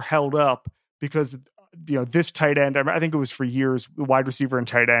positions are held up because this tight end, I think it was for years, the wide receiver and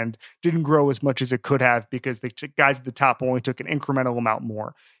tight end didn't grow as much as it could have because the guys at the top only took an incremental amount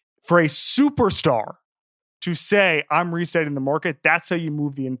more. For a superstar to say, I'm resetting the market, that's how you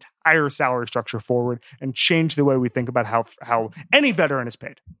move the entire salary structure forward and change the way we think about how any veteran is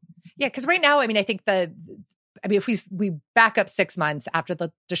paid. Yeah, because right now, I mean, I think if we back up 6 months after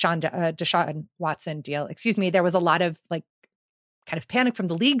the Deshaun Watson deal, there was a lot of like kind of panic from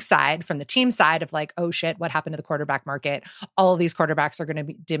the league side, from the team side of like, oh shit, what happened to the quarterback market? All of these quarterbacks are going to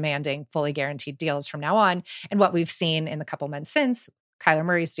be demanding fully guaranteed deals from now on. And what we've seen in the couple months since, Kyler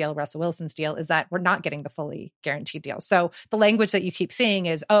Murray's deal, Russell Wilson's deal, is that we're not getting the fully guaranteed deal. So the language that you keep seeing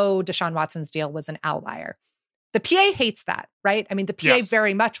is, oh, Deshaun Watson's deal was an outlier. The PA hates that, right? I mean, the PA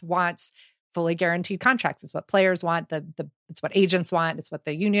very much wants fully guaranteed contracts. It's what players want. It's what agents want. It's what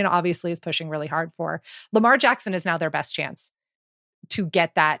the union obviously is pushing really hard for. Lamar Jackson is now their best chance to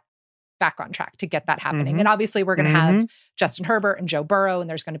get that back on track, to get that happening. And obviously we're going to have Justin Herbert and Joe Burrow, and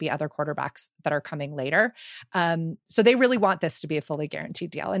there's going to be other quarterbacks that are coming later. So they really want this to be a fully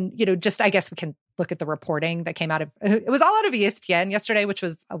guaranteed deal. And, I guess we can look at the reporting that came out of, it was all out of ESPN yesterday, which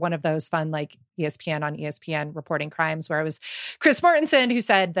was one of those fun, like ESPN on ESPN reporting crimes, where it was Chris Mortensen who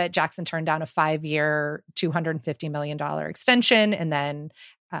said that Jackson turned down a 5-year, $250 million extension. And then,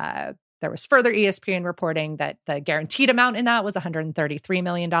 there was further ESPN reporting that the guaranteed amount in that was $133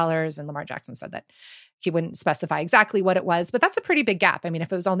 million. And Lamar Jackson said that he wouldn't specify exactly what it was, but that's a pretty big gap. I mean,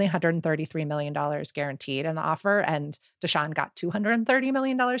 if it was only $133 million guaranteed in the offer and Deshaun got $230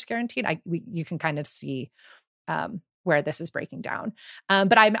 million guaranteed, you can kind of see where this is breaking down.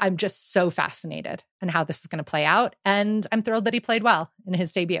 But I'm just so fascinated in how this is going to play out. And I'm thrilled that he played well in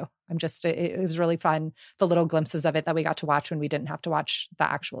his debut. It was really fun, the little glimpses of it that we got to watch when we didn't have to watch the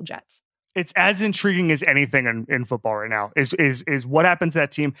actual Jets. it's as intriguing as anything in football right now is what happens to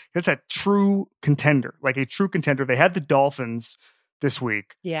that team. That's a true contender, like a true contender. They had the Dolphins this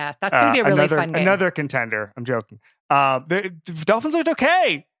week. Yeah, that's going to be a really fun game. Another contender. I'm joking. The Dolphins looked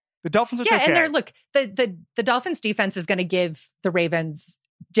okay. And the Dolphins defense is going to give the Ravens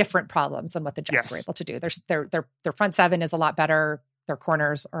different problems than what the Jets were able to do. Their front seven is a lot better. Their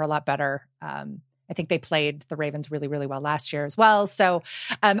corners are a lot better. I think they played the Ravens really, really well last year as well. So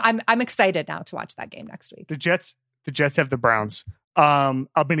I'm excited now to watch that game next week. The Jets have the Browns. I'm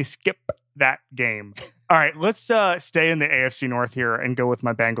going to skip that game. All right, let's stay in the AFC North here and go with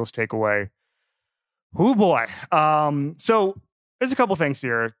my Bengals takeaway. Oh boy. So there's a couple things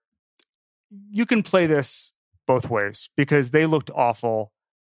here. You can play this both ways because they looked awful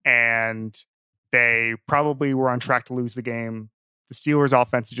and they probably were on track to lose the game. The Steelers'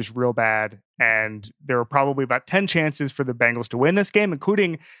 offense is just real bad, and there were probably about 10 chances for the Bengals to win this game,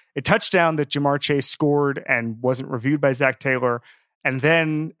 including a touchdown that Jamar Chase scored and wasn't reviewed by Zach Taylor, and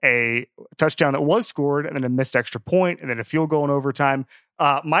then a touchdown that was scored, and then a missed extra point, and then a field goal in overtime.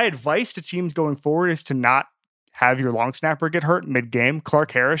 My advice to teams going forward is to not have your long snapper get hurt mid-game.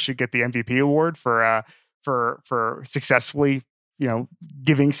 Clark Harris should get the MVP award for successfully,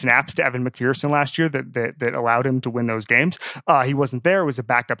 giving snaps to Evan McPherson last year that allowed him to win those games. He wasn't there. It was a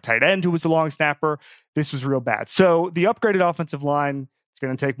backup tight end who was a long snapper. This was real bad. So the upgraded offensive line, it's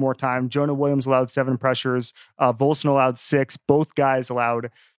going to take more time. Jonah Williams allowed 7 pressures. Volson allowed 6. Both guys allowed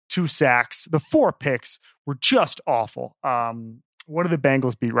 2 sacks. The 4 picks were just awful. One of the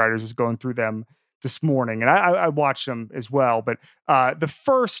Bengals beat writers was going through them this morning, and I watched them as well. But the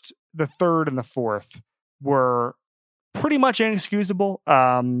first, the third, and the fourth were pretty much inexcusable.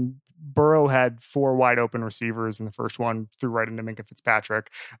 Burrow had 4 wide open receivers, and the first one threw right into Minka Fitzpatrick.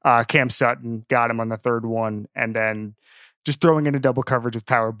 Cam Sutton got him on the third one, and then just throwing into double coverage with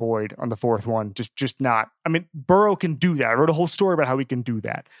Tyler Boyd on the fourth one. Just not. I mean, Burrow can do that. I wrote a whole story about how he can do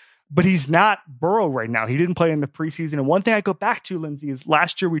that, but he's not Burrow right now. He didn't play in the preseason. And one thing I go back to, Lindsay, is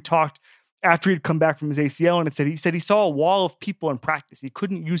last year we talked after he'd come back from his ACL, and he said he saw a wall of people in practice. He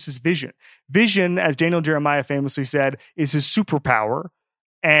couldn't use his vision. Vision, as Daniel Jeremiah famously said, is his superpower,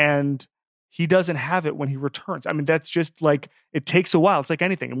 and he doesn't have it when he returns. I mean, that's just like, it takes a while. It's like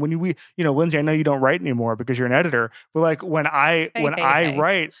anything. And when Lindsay, I know you don't write anymore because you're an editor, but like when I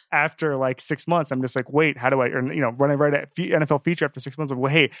write after like 6 months, I'm just like, wait, how do I, or, when I write an NFL feature after 6 months, I'm like,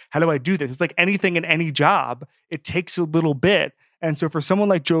 well, hey, how do I do this? It's like anything in any job. It takes a little bit. And so for someone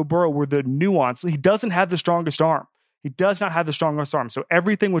like Joe Burrow, where the nuance, he doesn't have the strongest arm. He does not have the strongest arm. So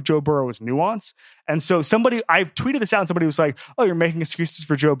everything with Joe Burrow is nuance. And so I tweeted this out and somebody was like, oh, you're making excuses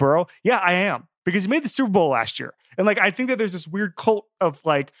for Joe Burrow? Yeah, I am. Because he made the Super Bowl last year. And like, I think that there's this weird cult of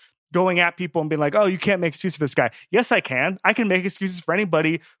like going at people and being like, oh, you can't make excuses for this guy. Yes, I can. I can make excuses for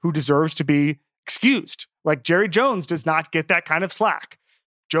anybody who deserves to be excused. Like Jerry Jones does not get that kind of slack.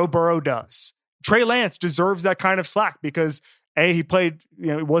 Joe Burrow does. Trey Lance deserves that kind of slack because he played,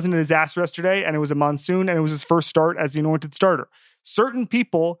 it wasn't a disaster yesterday, and it was a monsoon, and it was his first start as the anointed starter. Certain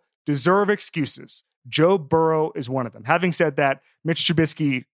people deserve excuses. Joe Burrow is one of them. Having said that, Mitch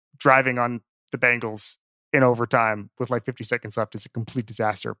Trubisky driving on the Bengals in overtime with like 50 seconds left is a complete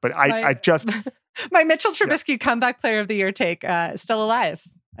disaster. But I just... My Mitchell Trubisky comeback player of the year take still alive.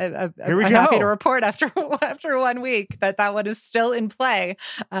 I'm go. happy to report after 1 week that one is still in play.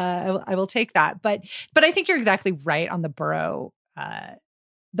 I will take that. But I think you're exactly right on the Burrow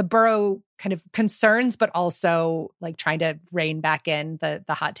kind of concerns, but also like trying to rein back in the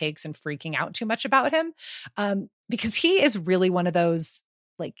hot takes and freaking out too much about him. Because he is really one of those,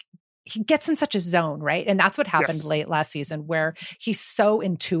 like, he gets in such a zone, right? And that's what happened late last season, where he's so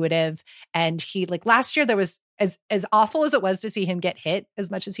intuitive. And he, like, last year there was, as awful as it was to see him get hit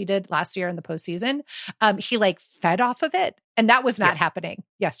as much as he did last year in the postseason, he like fed off of it. And that was not happening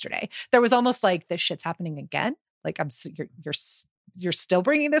yesterday. There was almost like, this shit's happening again. Like, you're still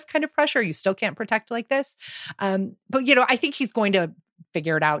bringing this kind of pressure. You still can't protect like this. But, I think he's going to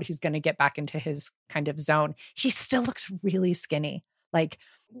figure it out. He's going to get back into his kind of zone. He still looks really skinny. Like,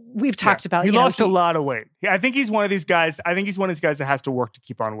 we've talked about. He lost a lot of weight. I think he's one of these guys. I think he's one of these guys that has to work to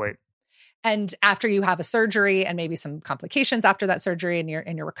keep on weight. And after you have a surgery and maybe some complications after that surgery and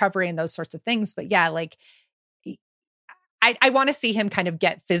your recovery and those sorts of things. But yeah, like, I want to see him kind of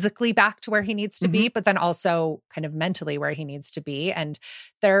get physically back to where he needs to be, but then also kind of mentally where he needs to be. And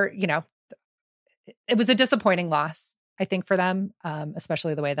it was a disappointing loss, I think, for them,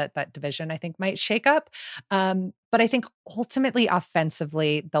 especially the way that division, I think, might shake up. But I think ultimately,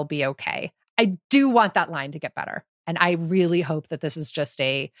 offensively, they'll be okay. I do want that line to get better. And I really hope that this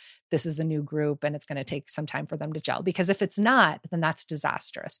is a new group and it's going to take some time for them to gel, because if it's not, then that's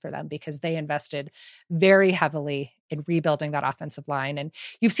disastrous for them, because they invested very heavily in rebuilding that offensive line. And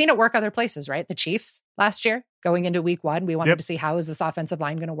you've seen it work other places, right? The Chiefs last year, going into week 1, we wanted to see how is this offensive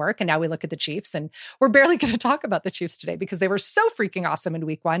line going to work. And now we look at the Chiefs, and we're barely going to talk about the Chiefs today because they were so freaking awesome in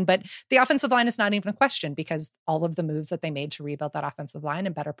week 1. But the offensive line is not even a question, because all of the moves that they made to rebuild that offensive line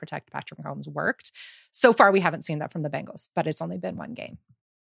and better protect Patrick Mahomes worked. So far, we haven't seen that from the Bengals, but it's only been one game.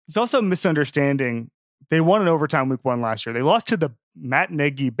 It's also a misunderstanding. They won in overtime week 1 last year. They lost to the Matt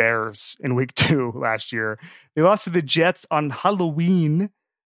Nagy Bears in week 2 last year. They lost to the Jets on Halloween.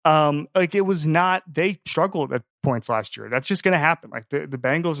 It was not, they struggled at points last year. That's just going to happen. Like the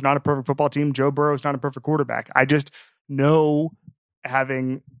Bengals are not a perfect football team. Joe Burrow is not a perfect quarterback. I just know,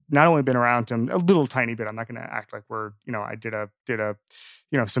 having not only been around him a little tiny bit, I'm not going to act like I did a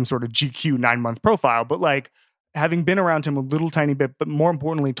some sort of GQ 9-month profile, but like having been around him a little tiny bit, but more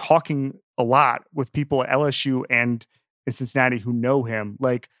importantly, talking a lot with people at LSU and in Cincinnati who know him,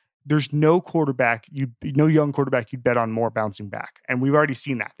 like there's no young quarterback you'd bet on more bouncing back. And we've already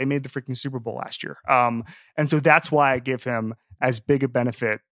seen that. They made the freaking Super Bowl last year. And so that's why I give him as big a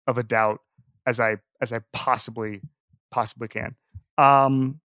benefit of a doubt as I possibly can.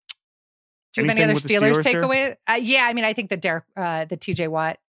 Do you have any other Steelers takeaway? Yeah, I mean, I think the TJ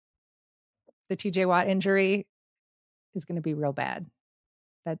Watt injury is going to be real bad.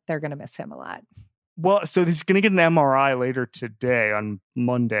 That they're going to miss him a lot. Well, so he's going to get an MRI later today on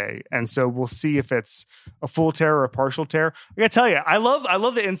Monday, and so we'll see if it's a full tear or a partial tear. I got to tell you, I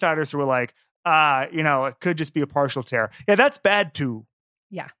love the insiders who are like, it could just be a partial tear. Yeah, that's bad too.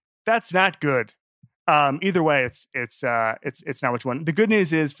 Yeah, that's not good. Either way, it's not which one. The good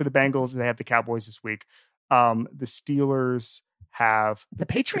news is for the Bengals, they have the Cowboys this week. The Steelers have the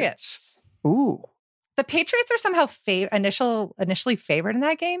Patriots. Ooh, the Patriots are somehow initially favored in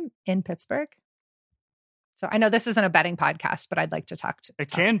that game in Pittsburgh. So I know this isn't a betting podcast, but I'd like to talk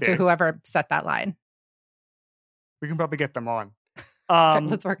to whoever set that line. We can probably get them on.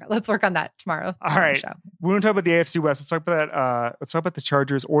 Let's work on that tomorrow. All right. Show. We want to talk about the AFC West. Let's talk about that. Let's talk about the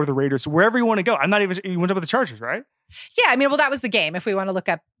Chargers or the Raiders. Wherever you want to go. You want to talk about the Chargers, right? Yeah. I mean, well, that was the game. If we want to look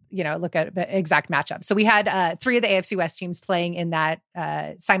at the exact matchup. So we had 3 of the AFC West teams playing in that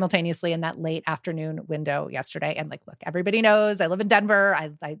simultaneously in that late afternoon window yesterday. And look, everybody knows I live in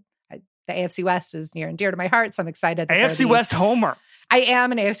Denver. The AFC West is near and dear to my heart, so I'm excited. AFC West homer. I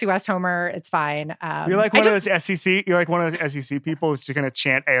am an AFC West homer. It's fine. You're like one of those SEC. You're like one of those SEC people who's just going to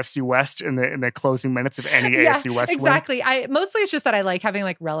chant AFC West in the closing minutes of any AFC West. Exactly. Win. Mostly it's just that I like having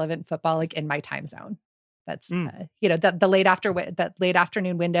relevant football in my time zone. That's the late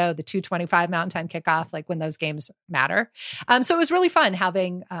afternoon window, the 2:25 Mountain Time kickoff, when those games matter. So it was really fun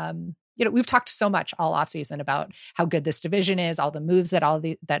having. We've talked so much all offseason about how good this division is, all the moves that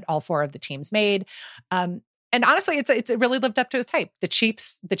all 4 of the teams made. And honestly, it really lived up to its hype. The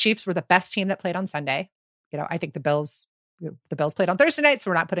Chiefs were the best team that played on Sunday. I think the Bills played on Thursday night, so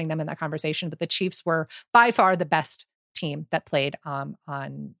we're not putting them in that conversation, but the Chiefs were by far the best team that played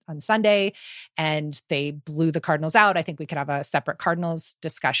on Sunday, and they blew the Cardinals out. I think we could have a separate Cardinals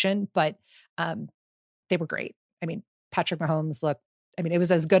discussion, but they were great. I mean, Patrick Mahomes it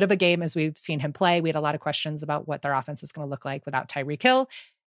was as good of a game as we've seen him play. We had a lot of questions about what their offense is going to look like without Tyreek Hill.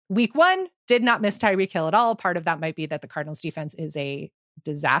 Week 1 did not miss Tyreek Hill at all. Part of that might be that the Cardinals defense is a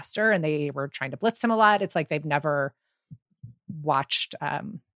disaster and they were trying to blitz him a lot. It's like they've never watched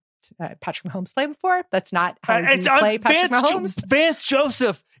Patrick Mahomes play before. That's not how you play Patrick Mahomes. Vance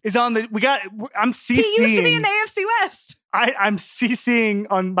Joseph is on the. I'm CCing. He used to be in the AFC West. I'm CCing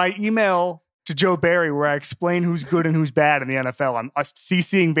on my email to Joe Barry where I explain who's good and who's bad in the NFL. I'm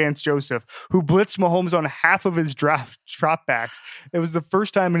CCing Vance Joseph, who blitzed Mahomes on half of his dropbacks. It was the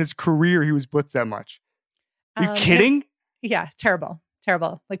first time in his career he was blitzed that much. Are you kidding? Yeah, terrible.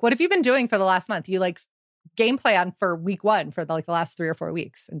 What have you been doing for the last month? You game plan for week 1 for the last 3 or 4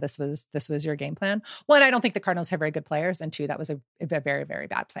 weeks, and this was your game plan. 1, I don't think the Cardinals have very good players, and 2, that was a very, very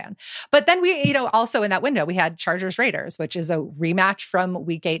bad plan. But then we, also in that window, we had Chargers Raiders, which is a rematch from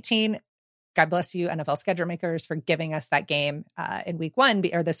week 18. God bless you, NFL schedule makers, for giving us that game in week 1,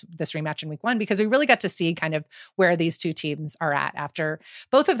 or this rematch in week 1, because we really got to see kind of where these two teams are at after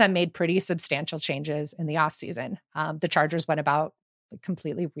both of them made pretty substantial changes in the offseason. The Chargers went about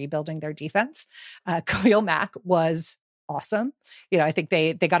completely rebuilding their defense. Khalil Mack was awesome. I think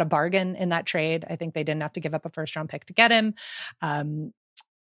they got a bargain in that trade. I think they didn't have to give up a first-round pick to get him. And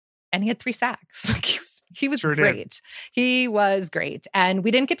he had 3 sacks. He was great. He was great. And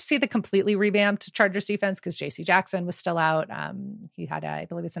we didn't get to see the completely revamped Chargers defense because J.C. Jackson was still out. He had, I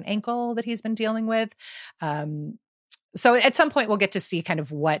believe it's an ankle that he's been dealing with. So at some point we'll get to see kind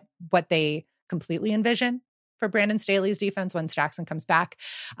of what they completely envision for Brandon Staley's defense when Jackson comes back.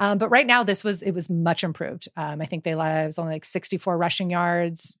 But right now it was much improved. I think it was only like 64 rushing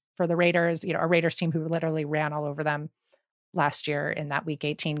yards for the Raiders, a Raiders team who literally ran all over them last year in that week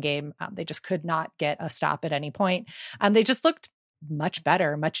 18 game. They just could not get a stop at any point. They just looked much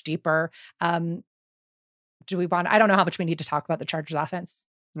better, much deeper. I don't know how much we need to talk about the Chargers offense.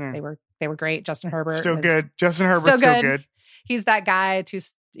 Yeah. They were great. Justin Herbert. Still good. Justin Herbert's still good. He's that guy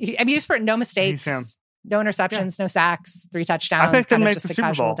he's for no mistakes, no interceptions, no sacks, 3 touchdowns. I picked him to make just the a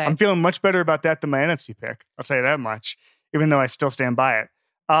Super Bowl. day. I'm feeling much better about that than my NFC pick. I'll tell you that much, even though I still stand by it.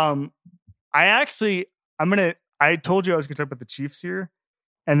 I told you I was going to talk about the Chiefs here.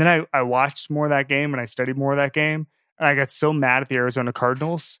 And then I watched more of that game and I studied more of that game. And I got so mad at the Arizona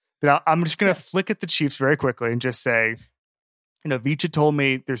Cardinals that I'm just going to flick at the Chiefs very quickly and just say, Vicha told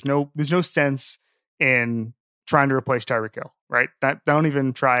me there's no sense in trying to replace Tyreek Hill, right? Don't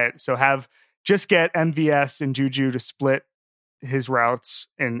even try it. So just get MVS and Juju to split his routes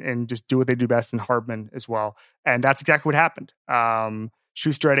and just do what they do best, and Hardman as well. And that's exactly what happened.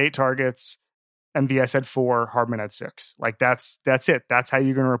 Schuster had 8 targets, MVS had 4, Hardman had 6. Like that's it. That's how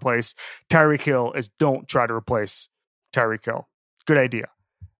you're going to replace Tyreek Hill. Is don't try to replace Tyreek Hill. Good idea.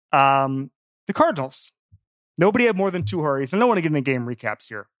 The Cardinals. Nobody had more than 2 hurries. I don't want to get into game recaps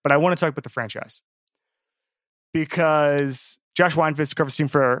here, but I want to talk about the franchise. Because Josh Weinfist, covers team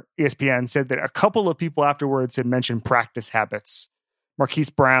for ESPN, said that a couple of people afterwards had mentioned practice habits. Marquise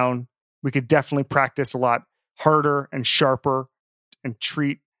Brown, we could definitely practice a lot harder and sharper and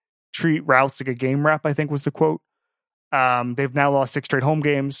treat routes like a game rep, I think was the quote. They've now lost 6 straight home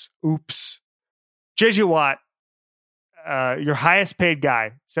games. Oops. JJ Watt, your highest paid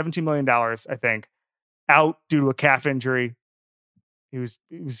guy, $17 million, I think, out due to a calf injury. It was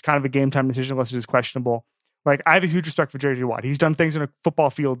kind of a game time decision unless it was questionable. Like, I have a huge respect for JJ Watt. He's done things in a football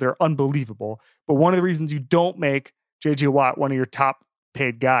field that are unbelievable. But one of the reasons you don't make JJ Watt one of your top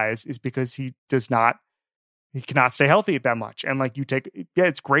paid guys is because he cannot stay healthy that much. And like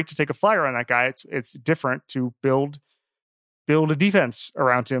it's great to take a flyer on that guy. It's different to build a defense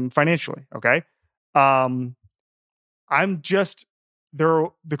around him financially. Okay. The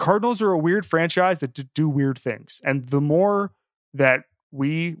Cardinals are a weird franchise that do weird things. And the more that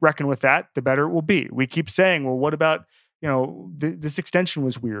we reckon with that, the better it will be. We keep saying, well, what about, this extension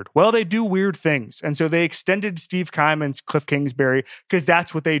was weird. Well, they do weird things. And so they extended Steve Keim and Cliff Kingsbury because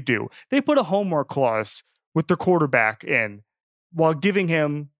that's what they do. They put a homework clause with their quarterback in while giving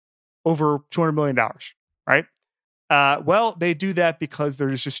him over $200 million, right? Well, they do that because they're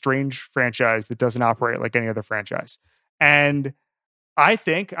just a strange franchise that doesn't operate like any other franchise. And I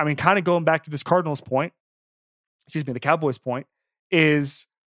think, kind of going back to this Cardinals point, the Cowboys point, is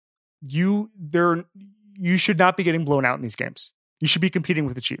you should not be getting blown out in these games. You should be competing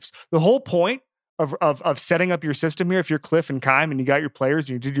with the Chiefs. The whole point of setting up your system here, if you're Cliff and Keim and you got your players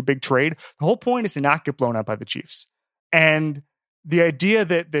and you did your big trade, the whole point is to not get blown out by the Chiefs. And the idea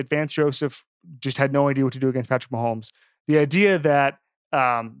that Vance Joseph just had no idea what to do against Patrick Mahomes, the idea that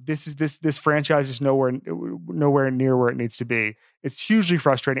this franchise is nowhere near where it needs to be, it's hugely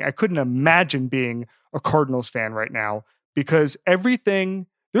frustrating. I couldn't imagine being a Cardinals fan right now, because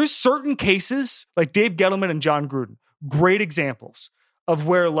there's certain cases like Dave Gettleman and John Gruden, great examples of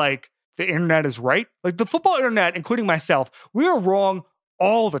where like the internet is right. Like the football internet, including myself, we are wrong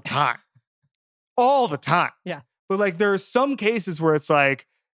all the time. Yeah. But like there's some cases where it's like,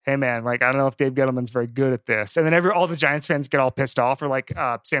 hey man, like I don't know if Dave Gettleman's very good at this. And then all the Giants fans get all pissed off, or like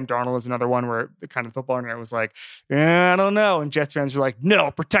Sam Darnold is another one where the kind of football internet was like, I don't know. And Jets fans are like,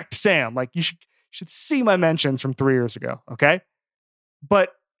 no, protect Sam. Like you should see my mentions from 3 years ago. Okay.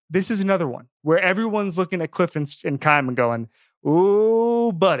 But this is another one where everyone's looking at Cliff and Keim and going,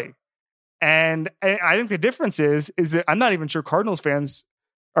 ooh, buddy. And I think the difference is that I'm not even sure Cardinals fans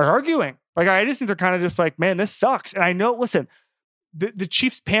are arguing. Like, I just think they're kind of just like, man, this sucks. And I know, listen, the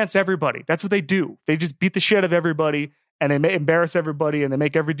Chiefs pants everybody. That's what they do. They just beat the shit out of everybody, and they embarrass everybody, and they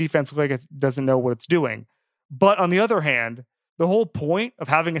make every defense look like it doesn't know what it's doing. But on the other hand, the whole point of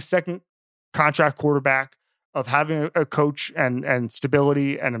having a second contract quarterback, of having a coach and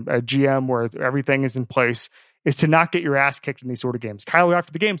stability and a GM where everything is in place, is to not get your ass kicked in these sort of games. Kyler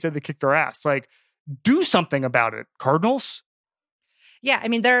after the game said they kicked their ass. Like, do something about it, Cardinals. Yeah, I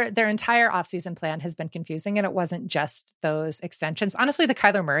mean, their entire offseason plan has been confusing, and it wasn't just those extensions. Honestly, the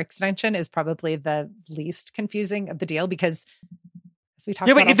Kyler Murray extension is probably the least confusing of the deal, because as we talked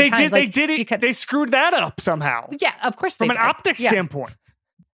about all the time, they screwed that up somehow. Yeah, of course they did. From an optics standpoint.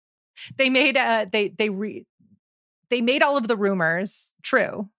 They made they made all of the rumors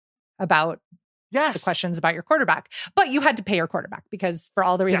true about Yes. the questions about your quarterback. But you had to pay your quarterback because for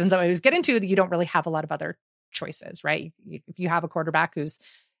all the reasons that I was getting to, you don't really have a lot of other choices, right? If you have a quarterback who's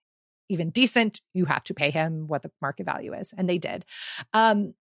even decent, you have to pay him what the market value is. And they did.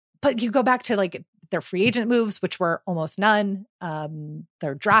 But you go back to like their free agent moves, which were almost none.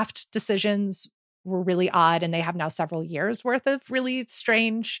 Their draft decisions were really odd. And they have now several years worth of really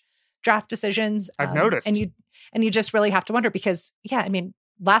strange draft decisions. I've noticed. And you just really have to wonder because, I mean,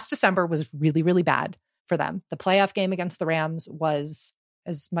 last December was really, really bad for them. The playoff game against the Rams was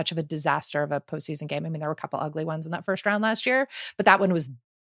as much of a disaster of a postseason game. I mean, there were a couple ugly ones in that first round last year, but that one was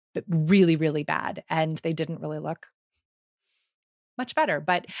really, really bad. And they didn't really look much better.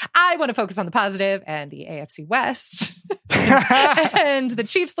 But I want to focus on the positive and the AFC West and the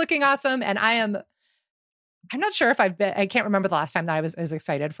Chiefs looking awesome. And I'm not sure if I can't remember the last time that I was as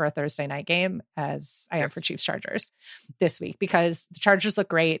excited for a Thursday night game as I am for Chiefs Chargers this week because the Chargers look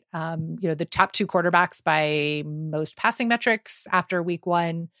great. The top two quarterbacks by most passing metrics after week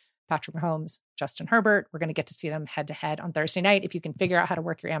one, Patrick Mahomes, Justin Herbert. We're going to get to see them head to head on Thursday night. If you can figure out how to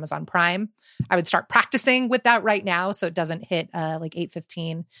work your Amazon Prime, I would start practicing with that right now so it doesn't hit like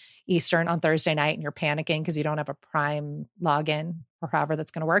 8:15 Eastern on Thursday night and you're panicking because you don't have a Prime login or however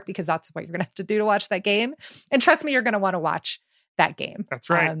that's going to work because that's what you're going to have to do to watch that game. And trust me, you're going to want to watch that game. That's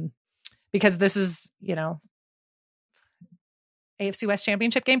right. Because this is, AFC West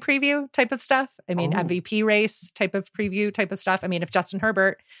Championship game preview type of stuff. I mean, MVP race type of preview type of stuff. I mean, if Justin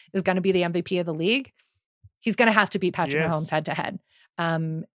Herbert is going to be the MVP of the league, he's going to have to beat Patrick Mahomes head to head.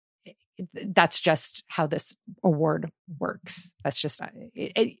 That's just how this award works. That's just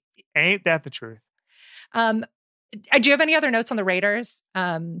ain't that the truth? Do you have any other notes on the Raiders?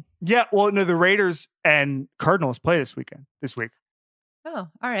 Yeah, well, no, the Raiders and Cardinals play this week. Oh,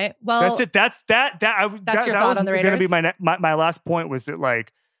 all right. Well, that's it. That's your thought on the Raiders. Going to be my last point was that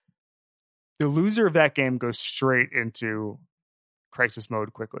like the loser of that game goes straight into crisis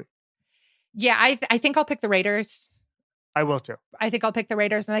mode quickly. Yeah, I think I'll pick the Raiders. I will too. I think I'll pick the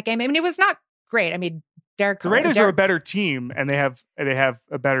Raiders in that game. I mean, it was not great. I mean, the Raiders are a better team and they have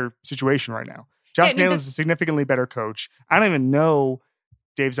a better situation right now. Josh McDaniels is a significantly better coach. I don't even know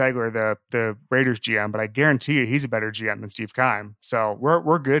Dave Ziegler, the Raiders GM, but I guarantee you he's a better GM than Steve Keim. So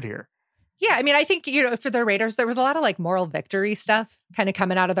we're good here. Yeah, I mean, I think, for the Raiders, there was a lot of like moral victory stuff kind of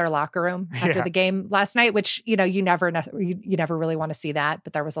coming out of their locker room after the game last night, which, you never really want to see that.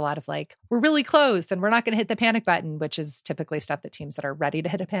 But there was a lot of like, we're really close and we're not going to hit the panic button, which is typically stuff that teams that are ready to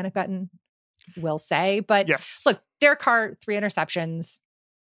hit a panic button will say. But look, Derek Carr, 3 interceptions.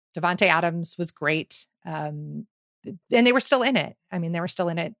 Devontae Adams was great. And they were still in it. I mean, they were still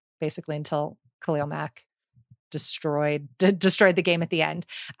in it basically until Khalil Mack destroyed the game at the end.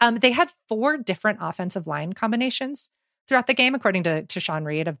 They had 4 different offensive line combinations throughout the game, according to Sean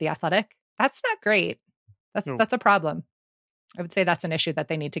Reed of The Athletic. That's not great. That's a problem. I would say that's an issue that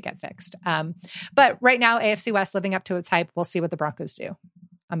they need to get fixed. But right now, AFC West living up to its hype. We'll see what the Broncos do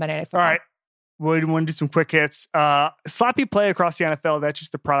on Monday Night Football. All right. We want to do some quick hits. Sloppy play across the NFL. That's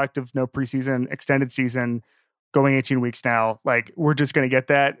just the product of no preseason, extended season, going 18 weeks now. Like, we're just going to get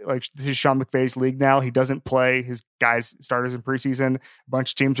that. Like, this is Sean McVay's league now. He doesn't play his guys, starters in preseason. A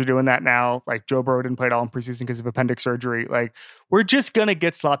bunch of teams are doing that now. Like, Joe Burrow didn't play at all in preseason because of appendix surgery. Like, we're just going to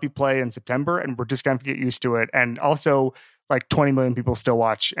get sloppy play in September, and we're just going to get used to it. And also, like, 20 million people still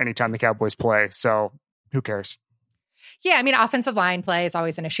watch anytime the Cowboys play. So who cares? Yeah, I mean, offensive line play is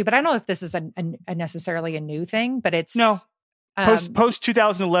always an issue, but I don't know if this is a necessarily a new thing, but it's... No. Post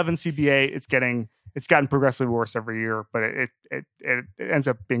 2011 CBA, it's gotten progressively worse every year, but it ends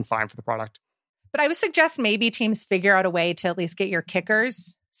up being fine for the product. But I would suggest maybe teams figure out a way to at least get your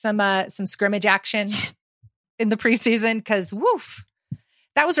kickers some scrimmage action in the preseason, because woof,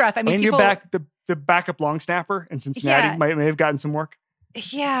 that was rough. I mean, people... the backup long snapper in Cincinnati may have gotten some work.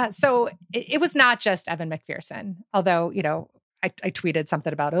 Yeah, so it was not just Evan McPherson, although, I tweeted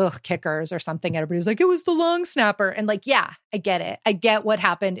something about, kickers or something. Everybody's like, it was the long snapper. And like, yeah, I get it. I get what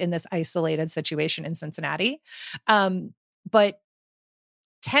happened in this isolated situation in Cincinnati. But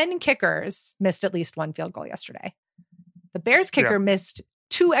 10 kickers missed at least 1 field goal yesterday. The Bears kicker missed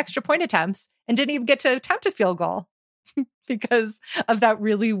 2 extra point attempts and didn't even get to attempt a field goal because of that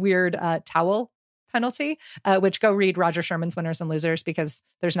really weird towel penalty, which go read Roger Sherman's Winners and Losers, because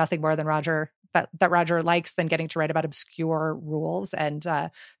there's nothing more than Roger that Roger likes than getting to write about obscure rules and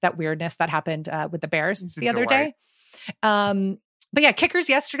that weirdness that happened with the Bears the other day. But yeah, kickers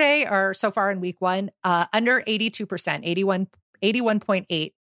yesterday are so far in week 1 under 82%,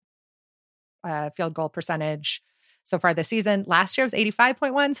 81.8 field goal percentage. so far this season. Last year was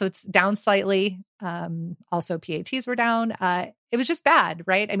 85.1, so it's down slightly. Also, PATs were down. It was just bad,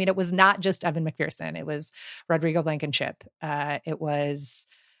 right? I mean, it was not just Evan McPherson. It was Rodrigo Blankenship. It was,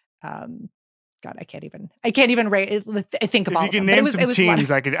 God, I can't even rate. I think about. If you can name some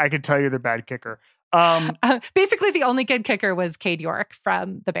teams, I could tell you the bad kicker. Basically, the only good kicker was Cade York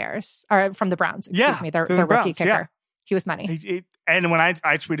from the Bears, or from the Browns. Excuse me, their rookie Browns, kicker. Yeah. He was money. And when I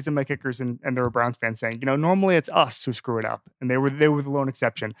tweeted to my kickers, and there were Browns fans saying, normally it's us who screw it up, and they were the lone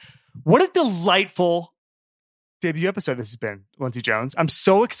exception. What a delightful debut episode this has been, Lindsay Jones. I'm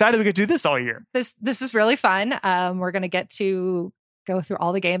so excited we could do this all year. This is really fun. We're going to get to go through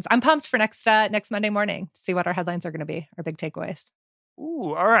all the games. I'm pumped for next Monday morning to see what our headlines are going to be, our big takeaways.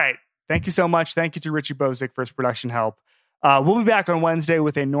 Ooh, all right. Thank you so much. Thank you to Richie Bozick for his production help. We'll be back on Wednesday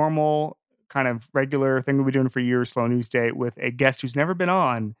with a normal kind of regular thing we'll be doing for years, Slow News Day, with a guest who's never been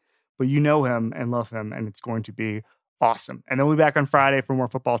on, but you know him and love him, and it's going to be awesome. And then we'll be back on Friday for more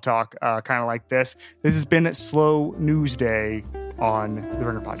football talk, kind of like this. This has been Slow News Day on the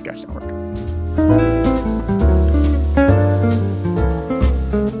Ringer Podcast Network.